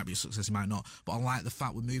 He might be a success, he might not, but I like the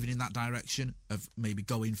fact we're moving in that direction of maybe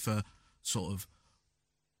going for sort of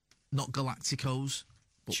not Galacticos,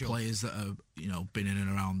 but players that are been in and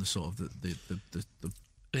around the sort of the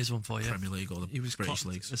Here's one for you. Premier League or the He was British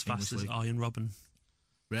clocked leagues as fast English as league. Arjen Robben.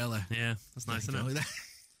 Really? Yeah, that's nice, isn't it?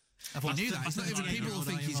 I knew that. It's not even people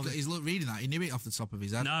think he's reading that. He knew it off the top of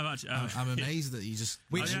his head. No, actually, I'm amazed that he just.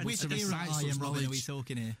 Which yeah, era Arjen Robben are we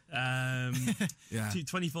talking here? Yeah.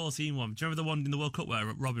 2014 one. Do you remember the one in the World Cup where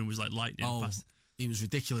Robin was like lightning fast? He was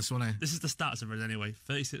ridiculous, wasn't he? This is the stats of it anyway.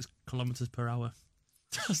 36 kilometres per hour.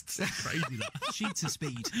 Just crazy that. Sheets of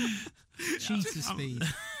speed. Sheets of speed.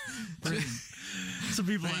 Brilliant. Some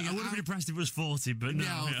people are like, I would have been impressed if it was 40, but no.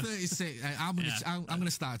 Yeah, 36. I'm going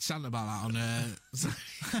to start chanting about that on.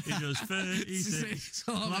 It goes 36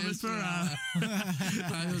 kilometres per hour.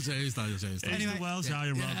 Anyway, Welsh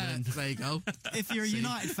Arjen Robben. There you go. If you're a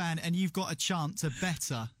United fan and you've got a chance to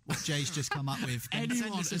better what Jay's just come up with, then send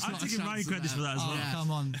Anyone us has a- I'm got a taking chance my of credits that. for that as Oh, well.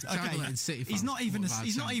 come on. Chamberlain and City He's fans not even thought about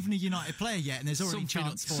he's not Chamberlain. even a United player yet, and there's already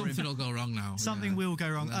chance for him. Something will go wrong now. Something Yeah. will go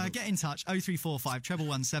wrong. Get in touch 0345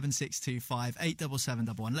 111 7625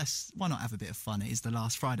 87711. Why not have a bit of fun? It is the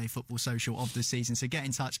last Friday football social of the season, so get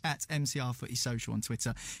in touch at MCR Footy Social on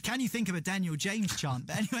Twitter. Can you think of a Daniel James chant?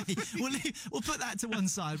 But anyway, we'll put that to one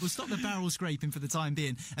side. We'll stop the barrel scraping for the time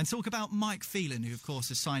being and talk about Mike Phelan, who of course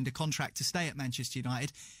has signed a contract to stay at Manchester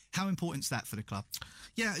United. How important is that for the club?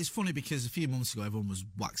 Yeah, it's funny because a few months ago everyone was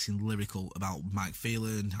waxing lyrical about Mike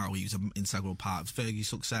Phelan, how he was an integral part of Fergie's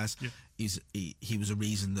success. Yeah. He was a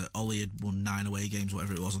reason that Ollie had won 9 away games,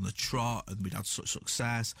 whatever it was, on the trot, and we'd had such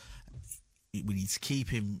success. We need to keep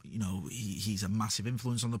him. He's a massive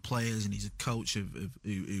influence on the players, and he's a coach of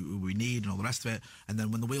who we need, and all the rest of it. And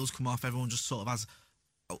then when the wheels come off, everyone just sort of has,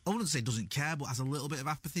 I wouldn't say doesn't care, but has a little bit of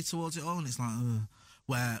apathy towards it all. And it's like,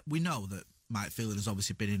 where we know that Mike Phelan has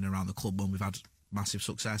obviously been in and around the club when we've had massive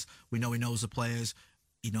success. We know he knows the players.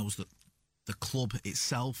 He knows that the club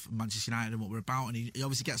itself, Manchester United, and what we're about. And he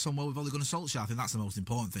obviously gets on well with Ole Gunnar Solskjaer. I think that's the most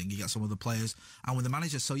important thing. He gets on with the players and with the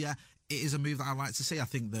managers. So, yeah, it is a move that I'd like to see. I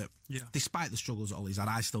think that despite the struggles that Ole's had,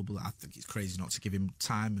 I think it's crazy not to give him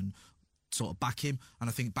time and sort of back him. And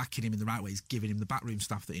I think backing him in the right way is giving him the backroom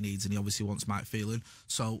staff that he needs. And he obviously wants Mike Phelan.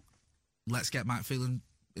 So let's get Mike Phelan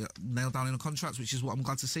nailed down in a contract, which is what I'm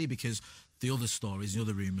glad to see, because the other stories, the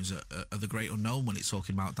other rumours are the great unknown when it's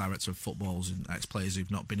talking about director of footballs and ex-players who've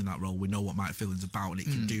not been in that role. We know what Mike Phelan's about, and it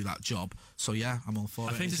can do that job. So yeah, I'm all for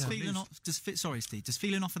it. Does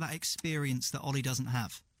Phelan offer that experience that Ollie doesn't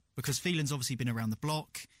have? Because Phelan's obviously been around the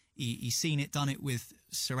block. He's seen it, done it with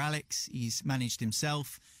Sir Alex. He's managed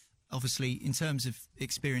himself. Obviously, in terms of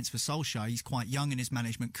experience for Solskjaer, he's quite young in his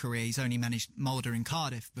management career. He's only managed Mulder in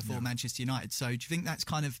Cardiff before Manchester United. So do you think that's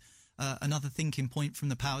kind of another thinking point from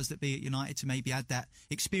the powers that be at United to maybe add that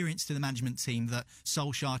experience to the management team that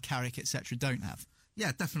Solskjaer, Carrick, etc. don't have?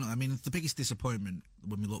 Yeah, definitely. I mean, the biggest disappointment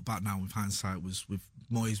when we look back now with hindsight was with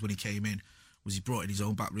Moyes when he came in, was he brought in his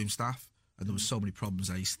own backroom staff, and there was so many problems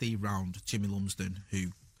there. Steve Round, Jimmy Lumsden, who,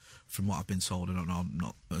 from what I've been told, I don't know, I'm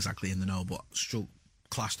not exactly in the know, but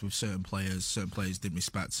clashed with certain players didn't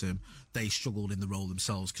respect him. They struggled in the role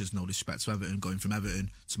themselves because, no disrespect to Everton, going from Everton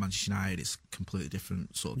to Manchester United, it's a completely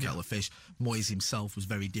different sort of kettle of fish. Moyes himself was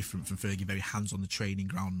very different from Fergie, very hands on the training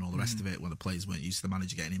ground and all the rest of it, when the players weren't used to the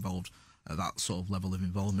manager getting involved at that sort of level of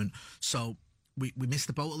involvement. So we missed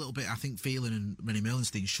the boat a little bit. I think Phelan and Rennie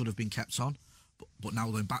Millenstein should have been kept on, but now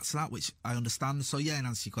we're going back to that, which I understand. So yeah, in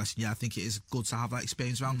answer to your question, yeah, I think it is good to have that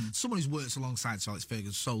experience around someone who's worked alongside Sir Alex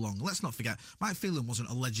Ferguson so long. Let's not forget, Mike Phelan wasn't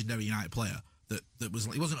a legendary United player. That was,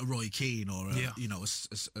 he wasn't a Roy Keane or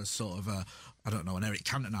a sort of an Eric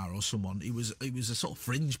Cantona or someone. He was a sort of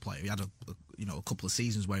fringe player. He had a couple of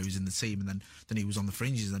seasons where he was in the team, and then he was on the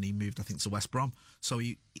fringes, and then he moved, I think, to West Brom. So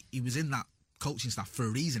he was in that coaching staff for a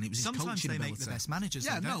reason. It was his sometimes coaching they ability. make the best managers.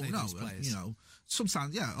 Yeah, though, those players?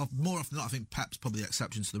 Sometimes, more often than not, I think Pep's probably the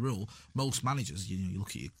exception to the rule. Most managers, you look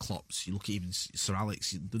at your Klopps, you look at even Sir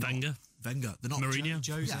Alex, Wenger, they're not Mourinho,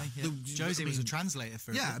 Jose. Jose was a translator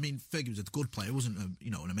for. I mean, Fergie was a good player. He wasn't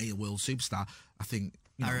an amazing world superstar. I think.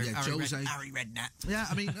 Jose. Harry Redknapp. Yeah,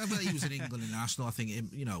 I mean, he was in England and Arsenal. I think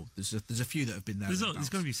there's a few that have been there. There's going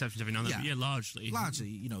to be exceptions every now and then, but largely,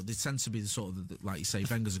 they tend to be the sort of like you say.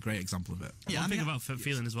 Wenger's a great example of it. One thing about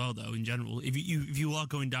Phelan as well, though, in general, if you are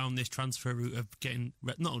going down this transfer route of getting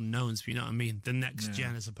not unknowns, but you know what I mean, the next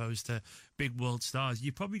gen as opposed to big world stars,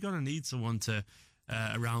 you're probably going to need someone to.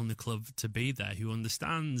 Around the club to be there who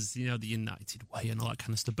understands the United way and all that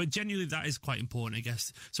kind of stuff, but genuinely that is quite important, I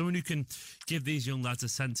guess. Someone who can give these young lads a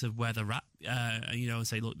sense of where they're at, and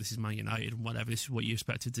say, look, this is Man United and whatever, this is what you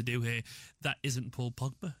expected to do here. That isn't Paul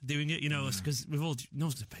Pogba doing it, because we've all no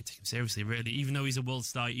one's going to take him seriously, really. Even though he's a world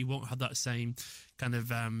star, he won't have that same kind of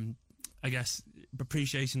I guess,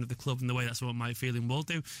 appreciation of the club and the way that someone might feel in will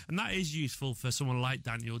do. And that is useful for someone like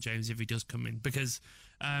Daniel James if he does come in, because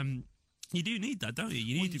you do need that, don't you?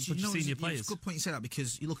 You need senior players. It's a good point you say that,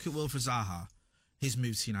 because you look at Wilfred Zaha, his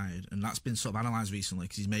move to United, and that's been sort of analysed recently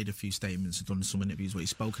because he's made a few statements and done some interviews where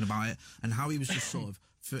he's spoken about it, and how he was just sort of...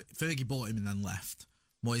 Fergie bought him and then left.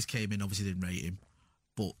 Moyes came in, obviously didn't rate him,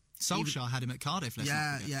 but... Solskjaer had him at Cardiff.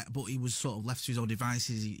 Yeah, but he was sort of left to his own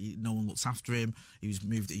devices. No one looked after him. He was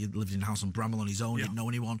moved. He lived in a house on Bramall on his own. Didn't know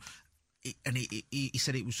anyone. He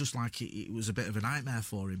said it was just like it was a bit of a nightmare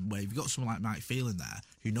for him. Where you've got someone like Mike Phelan there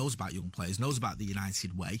who knows about young players, knows about the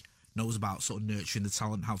United way, knows about sort of nurturing the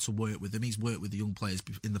talent, how to work with them. He's worked with the young players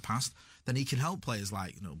in the past. Then he can help players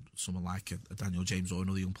like someone like a Daniel James or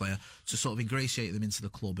another young player to sort of ingratiate them into the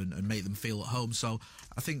club and make them feel at home. So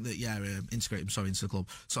I think that integrate them into the club.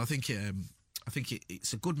 So I think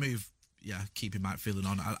it's a good move. Yeah, keeping Mike Phelan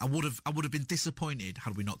on. I would have been disappointed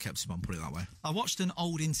had we not kept him on. Put it that way. I watched an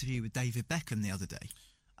old interview with David Beckham the other day.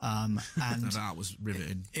 And that was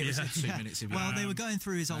riveting. It was 2 minutes. Well, they were going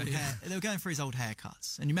through his old hair. They were going through his old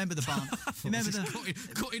haircuts, and you remember the barn. Remember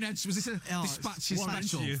the cutting edge? Was this a Dispatches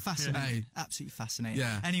special? Fascinating, absolutely fascinating.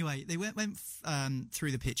 Yeah. Anyway, they went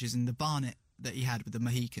through the pictures, and the barnet that he had with the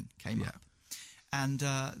Mohican came up, and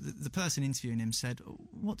the person interviewing him said,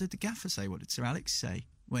 "What did the gaffer say? What did Sir Alex say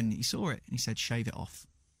when he saw it?" And he said, "Shave it off.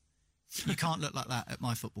 You can't look like that at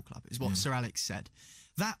my football club," is what Sir Alex said.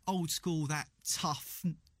 That old school, that tough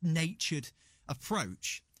natured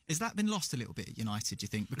approach, has that been lost a little bit at United, do you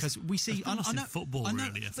think? Because we see I know football, I know,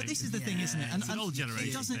 really, I but think. this is the thing, isn't it? It's an old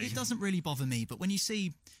generation it doesn't really bother me, but when you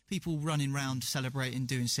see people running around celebrating,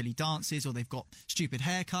 doing silly dances, or they've got stupid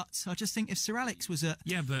haircuts, I just think if Sir Alex was at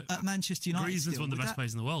Manchester United, Griezmann's one of the best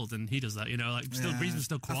players in the world, and he does that. Griezmann's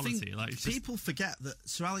still quality. People forget that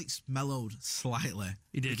Sir Alex mellowed slightly.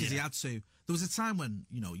 He did, because he had to. There was a time when,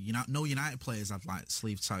 no United players had like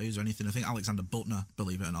sleeve tattoos or anything. I think Alexander Butner,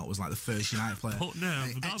 believe it or not, was like the first United player.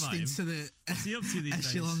 Butner, etched into the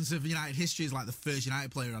echelons of United history as like the first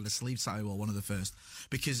United player who had a sleeve tattoo, or one of the first.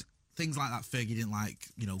 Because things like that, Fergie didn't like,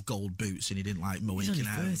 gold boots, and he didn't like mowing. He's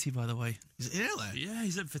only 30, by the way. Is it really? Yeah,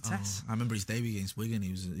 he's at Vitesse. I remember his debut against Wigan.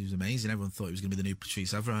 He was amazing. Everyone thought he was going to be the new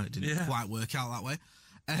Patrice Evra. It didn't quite work out that way.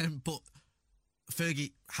 But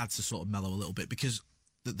Fergie had to sort of mellow a little bit, because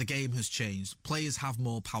the game has changed. Players have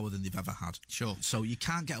more power than they've ever had. Sure. So you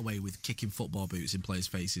can't get away with kicking football boots in players'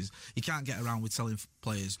 faces. You can't get around with telling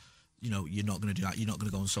players, you're not going to do that. You're not going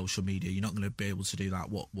to go on social media. You're not going to be able to do that.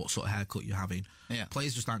 What sort of haircut you're having? Yeah.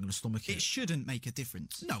 Players just aren't going to stomach it. It shouldn't make a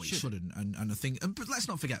difference. No, it shouldn't. And I think, but let's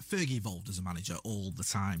not forget, Fergie evolved as a manager all the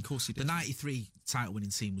time. Of course he did. The 93 title-winning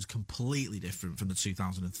team was completely different from the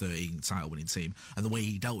 2013 title-winning team, and the way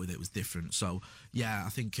he dealt with it was different. So, yeah, I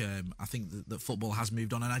think that football has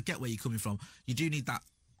moved on, and I get where you're coming from. You do need that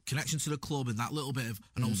connection to the club, and that little bit of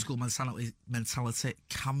an old school mentality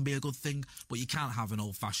can be a good thing, but you can't have an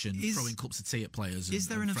old fashioned throwing cups of tea at players. Is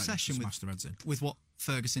there an obsession with what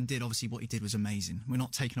Ferguson did? Obviously, what he did was amazing. We're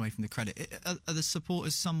not taking away from the credit. Are the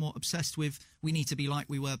supporters somewhat obsessed with, we need to be like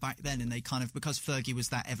we were back then, and they kind of, because Fergie was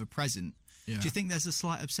that ever present? Yeah. Do you think there's a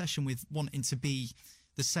slight obsession with wanting to be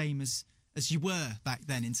the same as you were back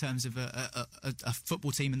then in terms of a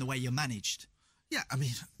football team and the way you're managed? Yeah, I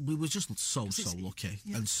mean, we were just so lucky,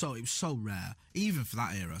 and so it was so rare, even for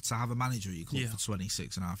that era, to have a manager at your club for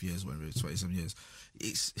 26 and a half years, whatever it was, 27 years.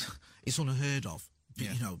 It's unheard of.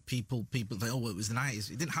 Yeah. People they, it was the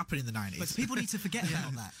 90s. It didn't happen in the 90s. But people need to forget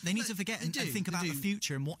about that. They need to forget and think about the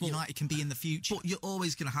future and what United can be in the future. But you're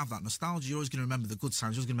always going to have that nostalgia. You're always going to remember the good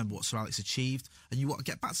times. You're always going to remember what Sir Alex achieved, and you want to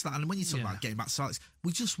get back to that. And when you talk about getting back to Sir Alex,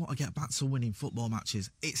 we just want to get back to winning football matches.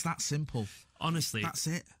 It's that simple. Honestly, that's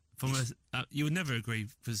it. You would never agree,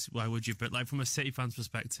 because why would you? But like from a City fan's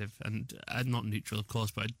perspective, and I'm not neutral, of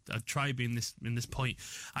course, but I'd try being in this point.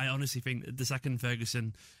 I honestly think the second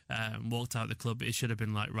Ferguson walked out of the club, it should have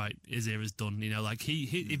been like, right, his era's done.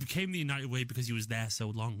 He became the United way because he was there so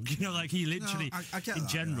long. He literally, I get in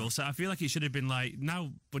that, general. Yeah. So I feel like it should have been like,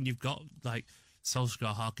 now when you've got like Solskjaer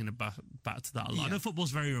harking back to that a lot. I know football's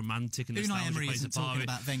very romantic and Unai Emery isn't talking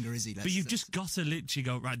about Wenger, is he? But you've just got to literally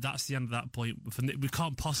go, right, that's the end of that point. We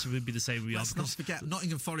can't possibly be the same we are. Let's not forget,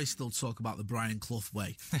 Nottingham Forest still talk about the Brian Clough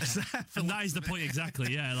way. And that is the point,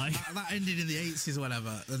 exactly, yeah. Like that ended in the 80s or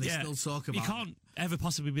whatever, and they still talk about it. You can't ever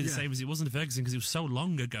possibly be the same as it wasn't Ferguson, because it was so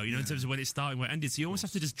long ago, in terms of when it started and when it ended. So you almost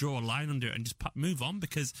have to just draw a line under it and just move on,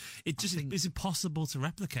 because it's impossible to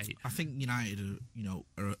replicate. I think United,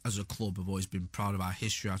 as a club, have always been proud of our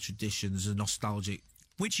history, our traditions, a nostalgic.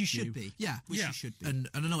 Which you should be. Yeah. Which you should be. And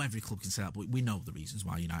I know every club can say that, but we know the reasons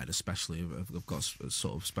why United especially have got a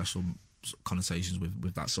sort of special connotations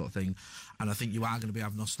with that sort of thing. And I think you are going to be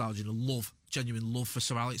having nostalgia and genuine love for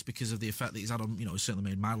Sir Alex because of the effect that he's had on, it's certainly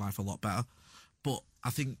made my life a lot better. But I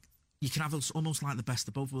think you can have almost like the best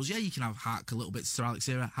of both worlds. Yeah, you can have hark a little bit to Sir Alex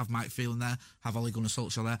era, have Mike Phelan there, have Ole Gunnar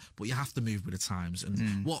Solskjaer there, but you have to move with the times.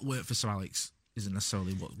 And what worked for Sir Alex isn't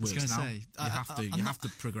necessarily what works now. You have to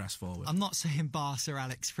progress forward. I'm not saying bar Sir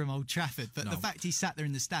Alex from Old Trafford, but the fact he sat there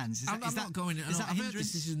in the stands, I'm not going in. I've heard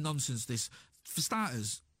this is nonsense. For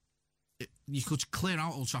starters, you could clear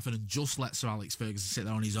out Old Trafford and just let Sir Alex Ferguson sit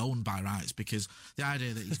there on his own by rights, because the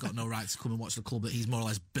idea that he's got no right to come and watch the club that he's more or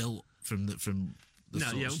less built from the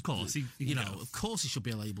of course. Of course he should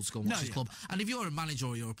be able to go and watch his club. And if you're a manager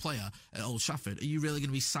or you're a player at Old Trafford, are you really going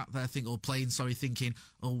to be sat there thinking,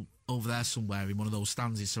 over there somewhere in one of those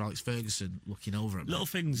stands is Sir Alex Ferguson looking over at me? Little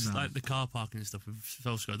things like the car parking and stuff with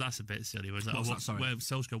Solskjaer, that's a bit silly. Where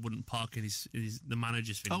Solskjaer wouldn't park in the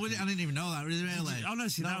manager's thing. Oh, I didn't even know that, really? Oh, no,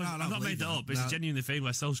 see, I've not made that up. It's a genuine thing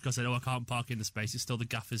where Solskjaer said, I can't park in the space, it's still the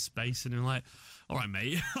gaffer's space. And I'm like, all right,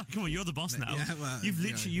 mate, come on, you're the boss now. Yeah, well,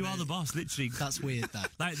 you are the boss, literally. That's weird,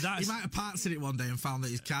 that. He might have parked in it one day and found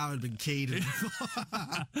that his car had been keyed.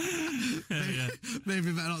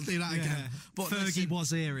 Maybe better not do that again. But Fergie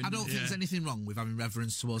was here. I don't think there's anything wrong with having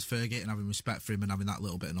reverence towards Fergie and having respect for him and having that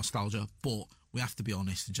little bit of nostalgia. But we have to be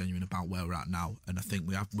honest and genuine about where we're at now. And I think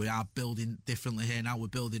we are building differently here now. We're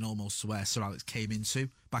building almost to where Sir Alex came into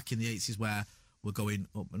back in the 80s, where we're going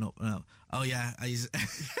up and up and up. Oh, yeah. I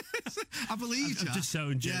believe you. I'm just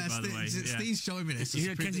showing Jim, by the way. Steve's showing me this.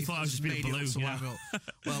 Kenzie thought I was just being a balloon.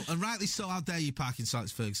 Well, and rightly so. How dare you park in Sir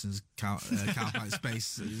Alex Ferguson's car park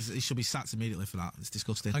space? He should be sacked immediately for that. It's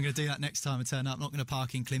disgusting. I'm going to do that next time I turn up. I'm not going to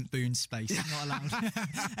park in Clint Boone's space. Not allowed.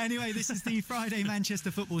 Anyway, this is the Friday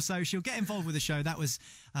Manchester Football Social. Get involved with the show. That was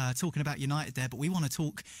talking about United there, but we want to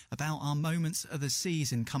talk about our moments of the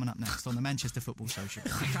season coming up next on the Manchester Football Social.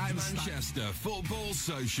 Manchester Football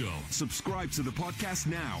Social. Subscribe to the podcast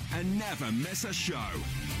now and never miss a show.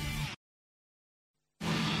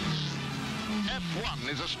 F1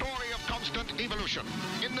 is a story of constant evolution.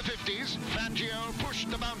 In the 50s, Fangio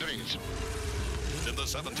pushed the boundaries. In the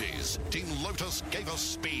 70s, Team Lotus gave us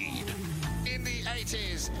speed. In the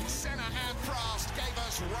 80s, Senna and Prost gave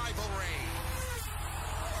us rivalry.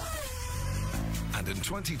 And in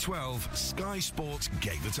 2012, Sky Sports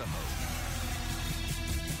gave it a home.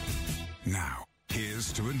 Now,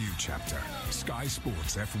 here's to a new chapter. Sky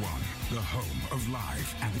Sports F1, the home of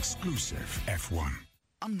live and exclusive F1.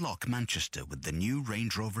 Unlock Manchester with the new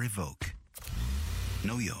Range Rover Evoque.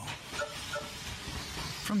 Know your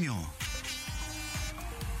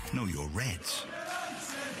reds.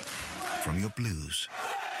 From your blues.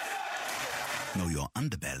 Know your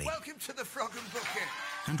underbelly. Welcome to the Frog and Bucket.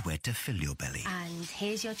 And where to fill your belly. And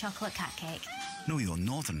here's your chocolate cat cake. Know your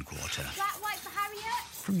northern quarter. Flat white for Harriet.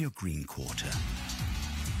 From your green quarter.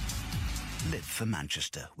 Live for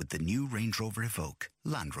Manchester with the new Range Rover Evoque.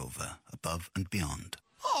 Land Rover, above and beyond.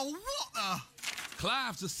 Oh, what the?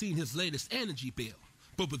 Clive's just seen his latest energy bill.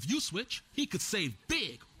 But with U-Switch, he could save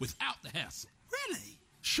big without the hassle. Really?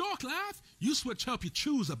 Sure, Clive. U-Switch help you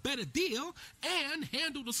choose a better deal and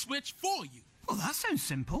handle the switch for you. Well, that sounds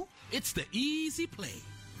simple. It's the easy play.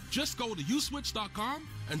 Just go to uswitch.com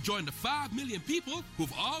and join the 5 million people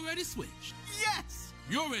who've already switched. Yes!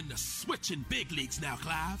 You're in the switching big leagues now,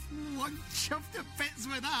 Clive. One chuff that fits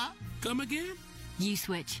with that. Come again?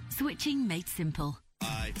 U-Switch. Switching made simple.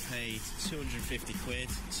 I paid 250 quid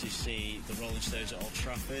to see the Rolling Stones at Old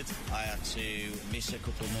Trafford. I had to miss a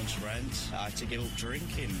couple of months' rent. I had to give up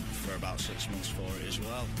drinking for about 6 months for it as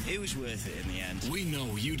well. It was worth it in the end. We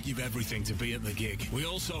know you'd give everything to be at the gig. We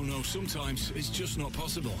also know sometimes it's just not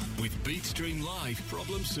possible. With BeatStream Live,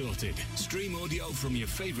 problem sorted. Stream audio from your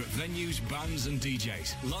favourite venues, bands and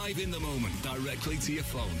DJs. Live in the moment, directly to your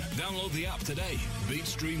phone. Download the app today.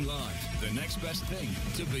 BeatStream Live, the next best thing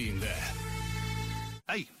to being there.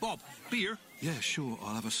 Hey, Bob, beer? Yeah, sure.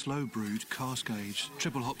 I'll have a slow brewed, cask aged,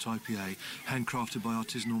 triple hopped IPA, handcrafted by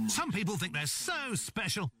artisanal. Some people think they're so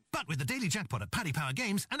special. But with the daily jackpot at Paddy Power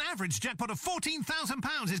Games, an average jackpot of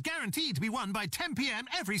 £14,000 is guaranteed to be won by 10 p.m.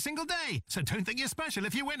 every single day. So don't think you're special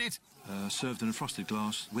if you win it. Served in a frosted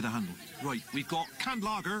glass with a handle. Right, we've got canned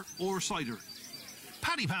lager or cider.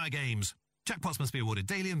 Paddy Power Games. Jackpots must be awarded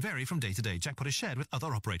daily and vary from day to day. Jackpot is shared with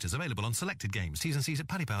other operators. Available on selected games. T's and C's at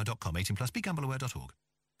paddypower.com. 18+. BeGambleAware.org.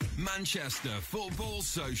 Manchester Football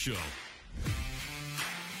Social.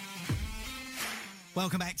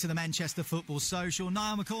 Welcome back to the Manchester Football Social.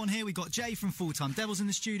 Niall McCorn here. We've got Jay from Full Time Devils in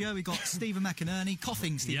the studio. We've got Stephen McInerney,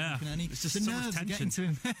 coughing Stephen McInerney. It's just the so nerves much are getting to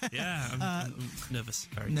tension. him. Yeah, I'm nervous.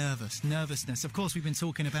 Very Nervousness. Of course, we've been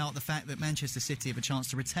talking about the fact that Manchester City have a chance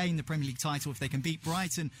to retain the Premier League title if they can beat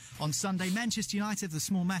Brighton on Sunday. Manchester United, the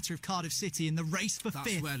small matter of Cardiff City in the race for fifth.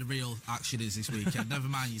 That's where the real action is this weekend. Never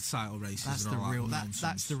mind your title races. That's and the all real. that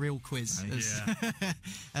That's the real quiz. Yeah.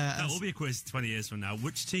 That will be a quiz 20 years from now.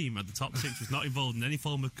 Which team at the top six was not involved in any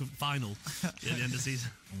form of final at the end of the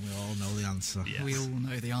season? We all know the answer. Yes. We all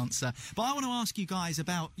know the answer. But I want to ask you guys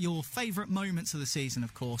about your favourite moments of the season,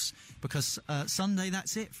 of course, because Sunday,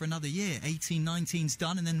 that's it for another year. 18-19's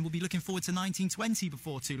done, and then we'll be looking forward to 19-20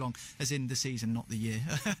 before too long, as in the season, not the year.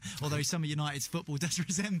 Although some of United's football does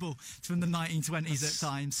resemble from the 1920s at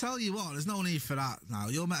times. Tell you what, there's no need for that now.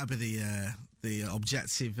 You're meant to be the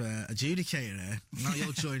objective adjudicator here. Now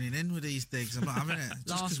you're joining in with these digs. I'm not having it.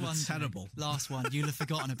 Last one, terrible. Last one. You'll have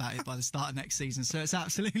forgotten about it by the start of next season, so it's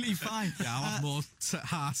absolutely fine. Yeah, I'll have more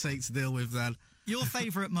heartache to deal with then. Your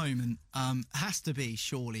favourite moment has to be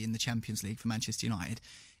surely in the Champions League for Manchester United.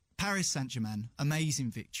 Paris Saint-Germain,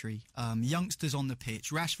 amazing victory. Youngsters on the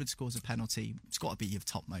pitch. Rashford scores a penalty. It's got to be your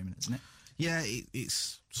top moment, isn't it? Yeah,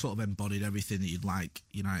 it's sort of embodied everything that you'd like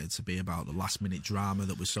United to be about. The last-minute drama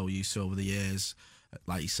that we're so used to over the years.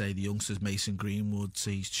 Like you say, the youngsters, Mason Greenwood,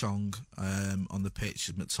 Cees Chong on the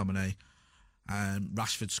pitch, McTominay.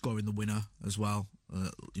 Rashford scoring the winner as well.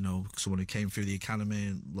 Someone who came through the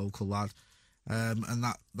academy, local lad. And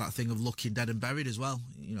that thing of looking dead and buried as well.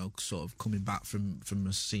 Sort of coming back from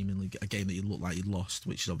a game that you looked like you'd lost,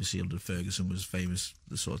 which obviously under Ferguson was famous,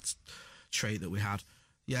 the sort of trait that we had.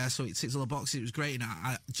 Yeah, so it ticks all the boxes. It was great, and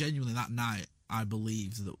I genuinely that night I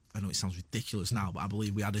believed that. I know it sounds ridiculous now, but I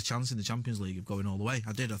believe we had a chance in the Champions League of going all the way.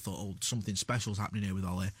 I did. I thought, something special's happening here with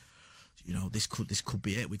Ole. This could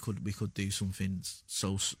be it. We could do something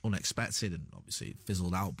so unexpected, and obviously it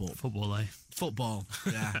fizzled out. But football,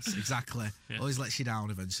 yeah, exactly. Yeah. Always lets you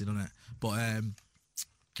down eventually, doesn't it? But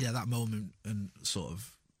yeah, that moment and sort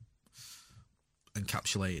of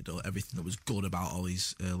encapsulated everything that was good about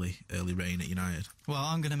Ole's early reign at United. Well,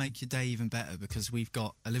 I'm going to make your day even better because we've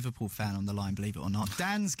got a Liverpool fan on the line, believe it or not.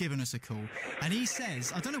 Dan's given us a call, and he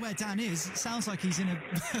says, I don't know where Dan is. It sounds like he's in a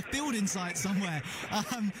building site somewhere.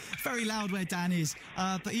 Very loud where Dan is.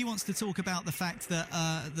 But he wants to talk about the fact that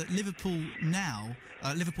that Liverpool now,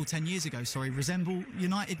 Liverpool 10 years ago, resemble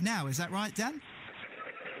United now. Is that right, Dan?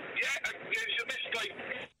 Yeah, it's a mistake.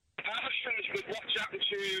 Parsons with what's happened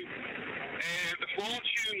to the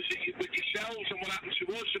fortunes with yourselves and what happened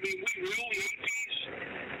to us. I mean, we rule the 80s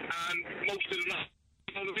and most of the night.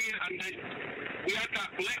 And then we had that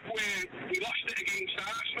blip where we lost it against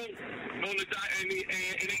Arsenal in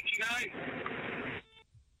 89.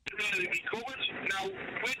 Really recovered. Now,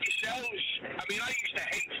 with yourselves, I mean, I used to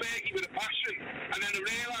hate Fergie with a passion, and then I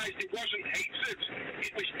realised it wasn't hatred,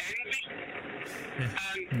 it was envy.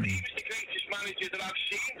 And he was the greatest manager that I've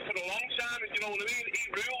seen for a long time, you know what I mean? He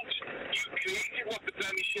ruled. You created what the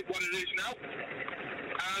Premiership, what it is now.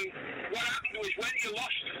 And what happened was when you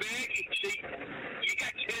lost Fergie, see, you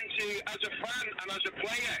get into, as a fan and as a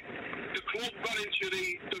player, the club got into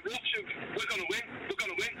the rut of, we're going to win.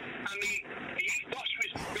 And the ethos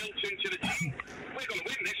was built into the team. We're going to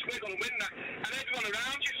win this, we're going to win that. And everyone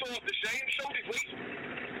around you thought the same, so did we.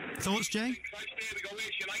 Thoughts, Jay? Christ, there we go,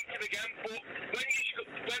 here's United again. But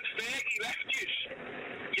when Fergie left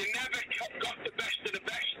you never got the best of the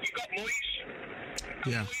best. You got Moyes.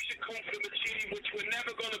 And Moyes had come from a team which were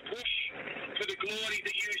never going to push for the glory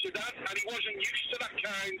that you had had, and he wasn't used to that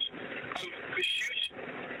kind of pursuit.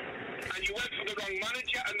 And you went for the wrong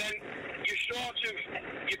manager, and then you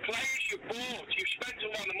your players, you're bored, you've spent a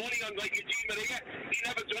lot of money on like your Di Maria, he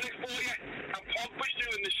never done it for you, and Pogba's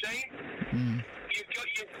doing the same. You're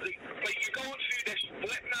going through this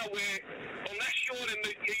blip now where, unless you're in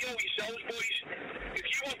yourselves, boys, if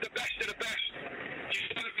you want the best of the best,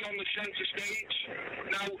 you've got to be on the centre stage.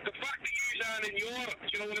 Now, the fact that you aren't in Europe,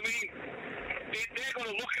 do you know what I mean? They're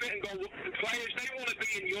going to look at it and go, look, the players, they want to be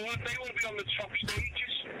in Europe, they want to be on the top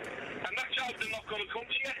stages, and that's how they're not going to come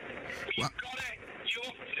to you. But you've got it.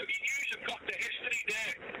 You've got the history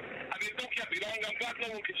there. I mean, don't get me wrong, I'm glad no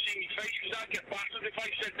one can see me face because I'd get battered if I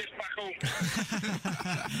said this back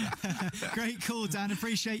home. Great call, Dan.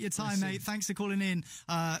 Appreciate your time, mate. Thanks for calling in.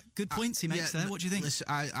 Good points he makes there. What do you think? Listen,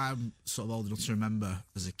 I'm sort of old enough to remember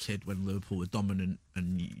as a kid when Liverpool were dominant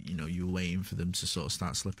and you were waiting for them to sort of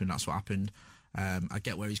start slipping. That's what happened. I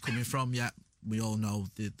get where he's coming from. Yeah, we all know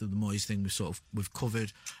the Moyes thing we've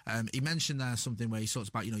covered. He mentioned there something where he talks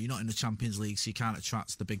about, you're not in the Champions League, so you can't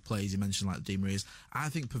attract the big players. He mentioned like Di Maria's. I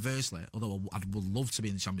think perversely, although I would love to be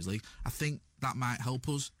in the Champions League, I think that might help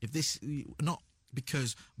us. If this, not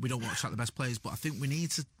because we don't want to attract the best players, but I think we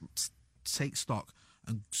need to take stock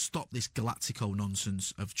and stop this Galactico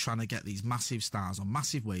nonsense of trying to get these massive stars on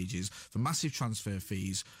massive wages for massive transfer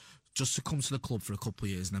fees just to come to the club for a couple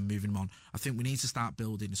of years and then moving them on. I think we need to start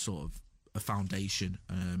building sort of a foundation,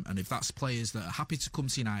 and if that's players that are happy to come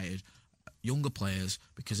to United, younger players,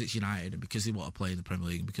 because it's United and because they want to play in the Premier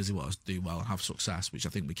League and because they want to do well and have success, which I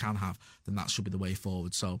think we can have, then that should be the way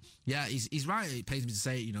forward. So yeah, he's right. It pains me to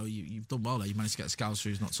say it, you've done well there. You managed to get a Scouser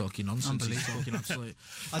who's not talking nonsense. He's talking absolute.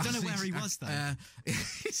 I don't know where he was though.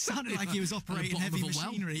 It sounded like he was operating heavy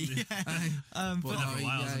machinery.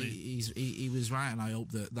 He was right, and I hope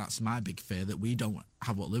that's my big fear, that we don't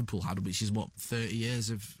have what Liverpool had, which is 30 years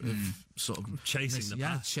of sort of chasing the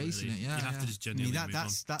past. Chasing really. it. Yeah, you have to just genuinely move on.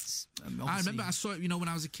 That's. I remember I saw it. When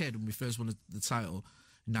I was a kid, when we first won the title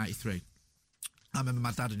in '93. I remember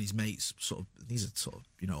my dad and his mates these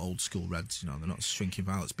are old school Reds, they're not shrinking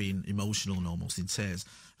violets, being emotional and almost in tears.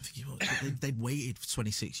 I think they'd waited for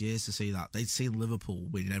 26 years to see that. They'd seen Liverpool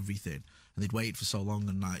winning everything, and they'd waited for so long,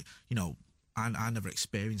 and I never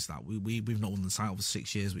experienced that. We've not won the title for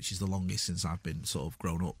 6 years, which is the longest since I've been sort of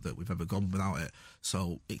grown up that we've ever gone without it.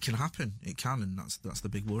 So it can happen. It can, and that's the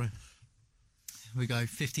big worry. We go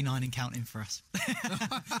 59 and counting for us.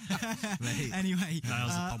 Anyway,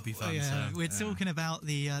 Niall's a Pompey fan. We're talking about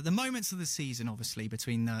the moments of the season, obviously,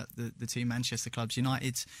 between the two Manchester clubs.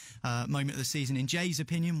 United's moment of the season, in Jay's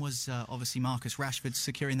opinion, was obviously Marcus Rashford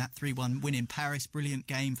securing that 3-1 win in Paris. Brilliant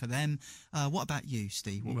game for them. What about you,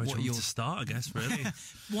 Steve? What are you to start, I guess, really?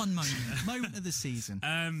 One moment of the season.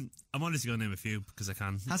 I'm honestly going to name a few because I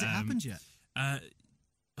can. Has it happened yet?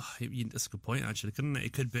 That's a good point, actually, couldn't it?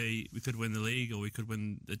 It could be we could win the league, or we could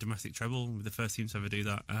win the domestic treble. We're the first team to ever do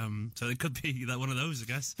that. So it could be one of those, I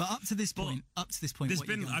guess. But up to this point, there's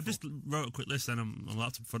been. I just wrote a quick list, and on the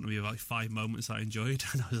laptop in front of me of 5 moments that I enjoyed.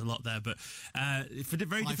 I know there's a lot there, but for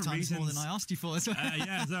very different reasons. More than I asked you for. So.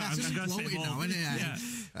 Yeah, so I'm going to say more. Now, isn't it? Yeah.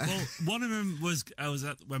 Well, one of them was I was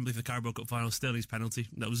at Wembley for the Carabao Cup final. Sterling's penalty.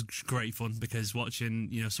 That was great fun because watching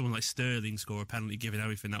someone like Sterling score a penalty, giving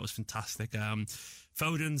everything, that was fantastic.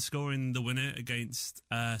 Foden scoring the winner against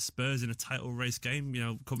Spurs in a title race game,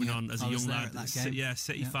 coming on as a young lad.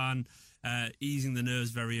 City fan, easing the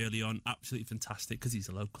nerves very early on. Absolutely fantastic because he's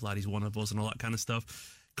a local lad, he's one of us and all that kind of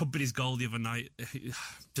stuff. Kompany's goal the other night,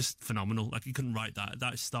 just phenomenal. Like, you couldn't write that.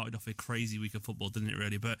 That started off a crazy week of football, didn't it,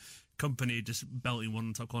 really? But Kompany just belting one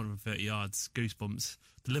on top corner from 30 yards, goosebumps.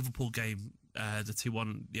 The Liverpool game, the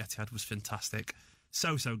 2-1 the Etihad was fantastic.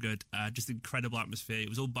 So good. Just incredible atmosphere. It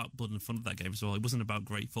was all about blood and fun of that game as well. It wasn't about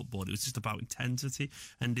great football. It was just about intensity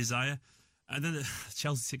and desire. And then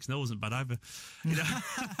Chelsea 6-0 wasn't bad either.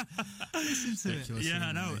 Listen to it. Yeah,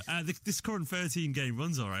 I know. This current 13-game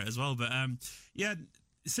run's all right as well. But,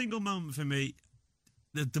 single moment for me,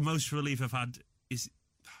 the most relief I've had is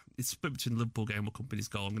it's split between the Liverpool game or Kompany's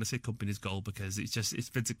goal. I'm going to say Kompany's goal because it's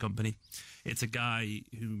Vincent Kompany. It's a guy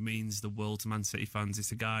who means the world to Man City fans.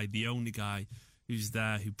 It's the only guy who's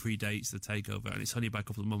there, who predates the takeover, and it's only by a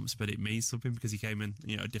couple of months, but it means something because he came in,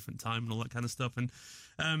 at a different time and all that kind of stuff. And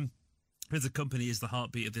Vincent Kompany is the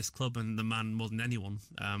heartbeat of this club and the man more than anyone.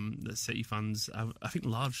 The City fans, I think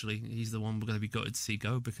largely, he's the one we're going to be gutted to see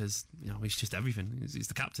go because he's just everything. He's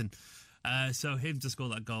the captain. So him to score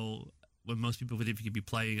that goal when most people didn't think he'd be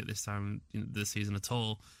playing at this time the season at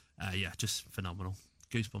all, just phenomenal.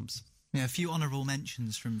 Goosebumps. Yeah, a few honourable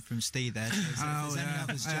mentions from Steve there. So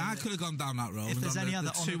I could have gone down that road. If there's any other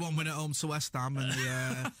 2-1 win at home to West Ham, and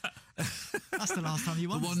that's the last time you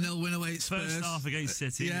won. The 1-0 win away at Spurs. First half against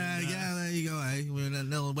City. Yeah, there you go. We went in at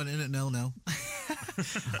 0-0.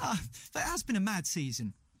 It has been a mad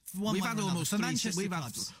season. We've had almost 3 seasons.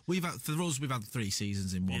 We've had 3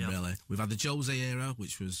 seasons in one, really. We've had the Jose era,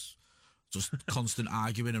 which was just constant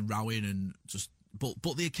arguing and rowing and just. But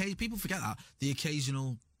people forget that the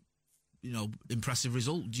occasional. Impressive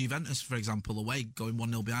result. Juventus, for example, away, going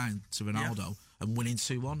 1-0 behind to Ronaldo and winning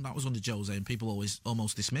 2-1. That was under Jose, and people always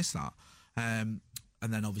almost dismiss that. And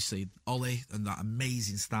then obviously Ole and that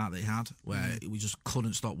amazing start they had, where we just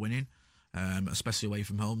couldn't stop winning, especially away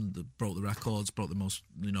from home. They broke the records, broke the most,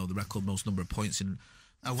 the record most number of points in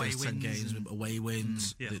away first wins 10 games, away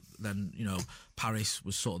wins. Then Paris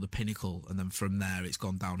was sort of the pinnacle, and then from there it's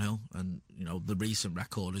gone downhill. And the recent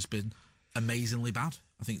record has been amazingly bad.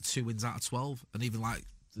 I think 2 wins out of 12, and even like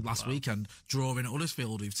last weekend, drawing at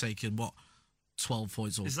Huddersfield, who've taken 12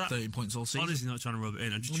 points or 13 points all season. Honestly, not trying to rub it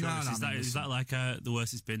in. I'm just curious. Is that like the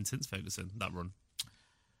worst it's been since Ferguson, that run?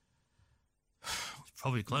 It's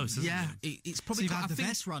probably close, isn't it? It's probably so you've had the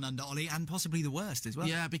best run under Ollie and possibly the worst as well.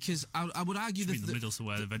 Yeah, because I would argue that in the middle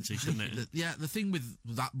somewhere eventually, shouldn't it? The thing with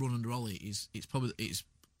that run under Ollie is it's probably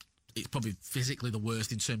physically the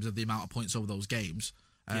worst in terms of the amount of points over those games.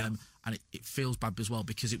 And it feels bad as well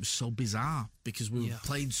because it was so bizarre, because we were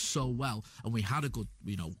playing so well and we had a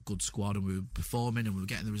good squad and we were performing and we were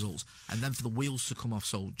getting the results, and then for the wheels to come off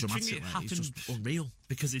so dramatically, it's just unreal.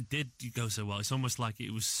 Because it did go so well. It's almost like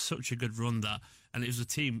it was such a good run and it was a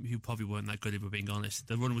team who probably weren't that good, if we're being honest.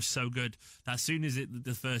 The run was so good that as soon as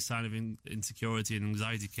the first sign of insecurity and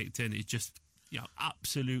anxiety kicked in, it just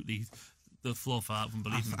absolutely. The floor fell out from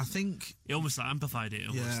believing. I think it almost amplified it.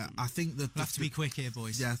 Almost. Yeah, I think that we'll have to be quick here,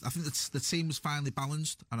 boys. Yeah, I think that the team was finally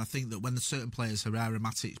balanced, and I think that when the certain players, Herrera,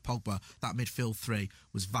 Matic, Pogba, that midfield three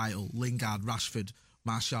was vital. Lingard, Rashford,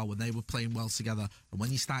 Martial, when they were playing well together, and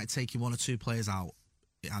when you started taking one or two players out,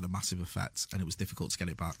 it had a massive effect, and it was difficult to get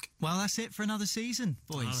it back. Well, that's it for another season,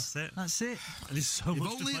 boys. That's it. And it's so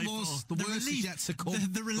much to play for. The worst is yet to come.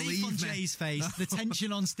 The relief on Jay's face, the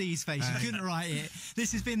tension on Steve's face. You couldn't write it.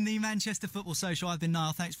 This has been the Manchester Football Social. I've been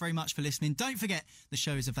Niall. Thanks very much for listening. Don't forget, the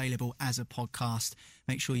show is available as a podcast.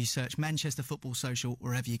 Make sure you search Manchester Football Social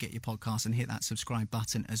wherever you get your podcast and hit that subscribe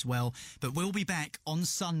button as well. But we'll be back on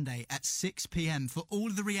Sunday at 6 p.m. for all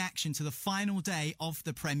of the reaction to the final day of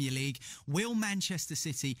the Premier League. Will Manchester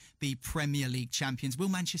City be Premier League champions? Will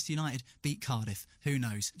Manchester United beat Cardiff? Who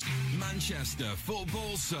knows? Manchester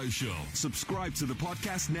Football Social. Subscribe to the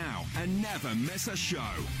podcast now and never miss a show.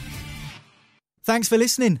 Thanks for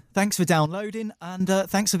listening, thanks for downloading, and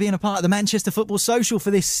thanks for being a part of the Manchester Football Social for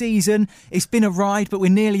this season. It's been a ride, but we're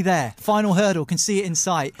nearly there. Final hurdle, can see it in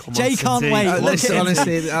sight. Jay can't wait. Listen,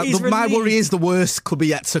 honestly, my worry is the worst could be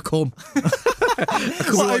yet to come.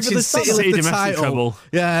 Over the City with the title.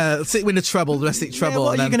 Yeah, City win the treble, domestic treble.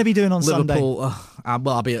 What are you going to be doing on Liverpool, Sunday?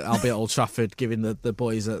 I'll be at Old Trafford giving the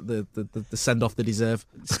boys the send off they deserve.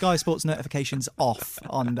 Sky Sports notifications off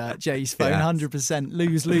on Jay's phone. 100%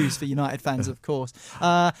 lose for United fans, of course.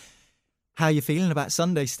 How are you feeling about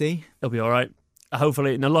Sunday, Steve? It'll be all right.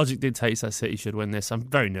 Hopefully, logic dictates that City should win this. I'm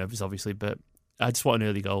very nervous, obviously, but I just want an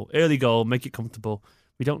early goal. Early goal, make it comfortable.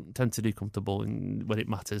 We don't tend to do comfortable when it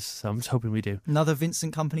matters, so I'm just hoping we do. Another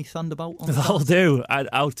Vincent Kompany thunderbolt on That'll do.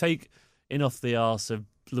 I'll take enough the arse of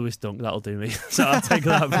Lewis Dunk. That'll do me. So I'll take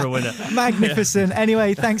that for a winner. Magnificent.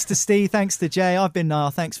 Anyway, thanks to Steve, thanks to Jay. I've been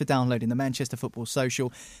Niall. Thanks for downloading the Manchester Football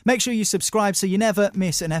Social. Make sure you subscribe so you never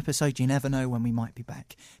miss an episode. You never know when we might be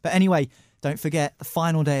back. But anyway, don't forget, the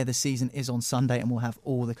final day of the season is on Sunday, and we'll have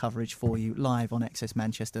all the coverage for you live on XS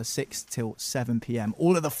Manchester, 6 till 7 p.m.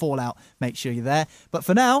 All of the fallout, make sure you're there. But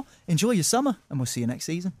for now, enjoy your summer, and we'll see you next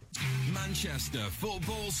season. Manchester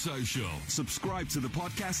Football Social. Subscribe to the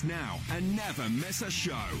podcast now and never miss a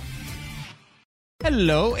show.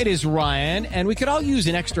 Hello, it is Ryan, and we could all use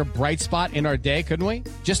an extra bright spot in our day, couldn't we?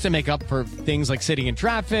 Just to make up for things like sitting in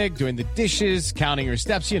traffic, doing the dishes, counting your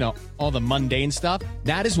steps, all the mundane stuff.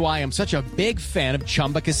 That is why I'm such a big fan of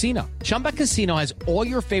Chumba Casino. Chumba Casino has all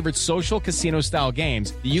your favorite social casino-style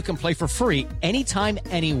games that you can play for free anytime,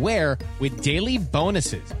 anywhere with daily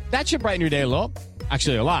bonuses. That should brighten your day a little.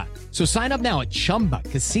 Actually, a lot. So sign up now at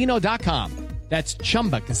ChumbaCasino.com. That's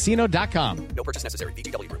ChumbaCasino.com. No purchase necessary.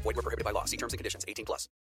 VGW Group. Void where prohibited by law. See terms and conditions. 18+.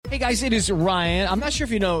 Hey guys, it is Ryan. I'm not sure if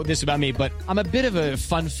you know this about me, but I'm a bit of a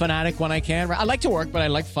fun fanatic when I can. I like to work, but I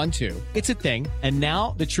like fun too. It's a thing. And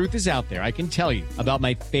now the truth is out there. I can tell you about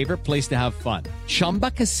my favorite place to have fun. Chumba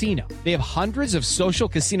Casino. They have hundreds of social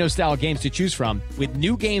casino style games to choose from with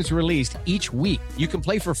new games released each week. You can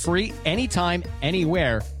play for free anytime,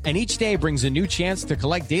 anywhere. And each day brings a new chance to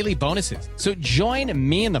collect daily bonuses. So join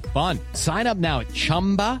me in the fun. Sign up now at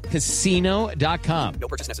ChumbaCasino.com. No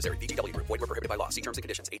purchase necessary. VGW Group. Void where prohibited by law. See terms and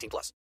conditions. 18+.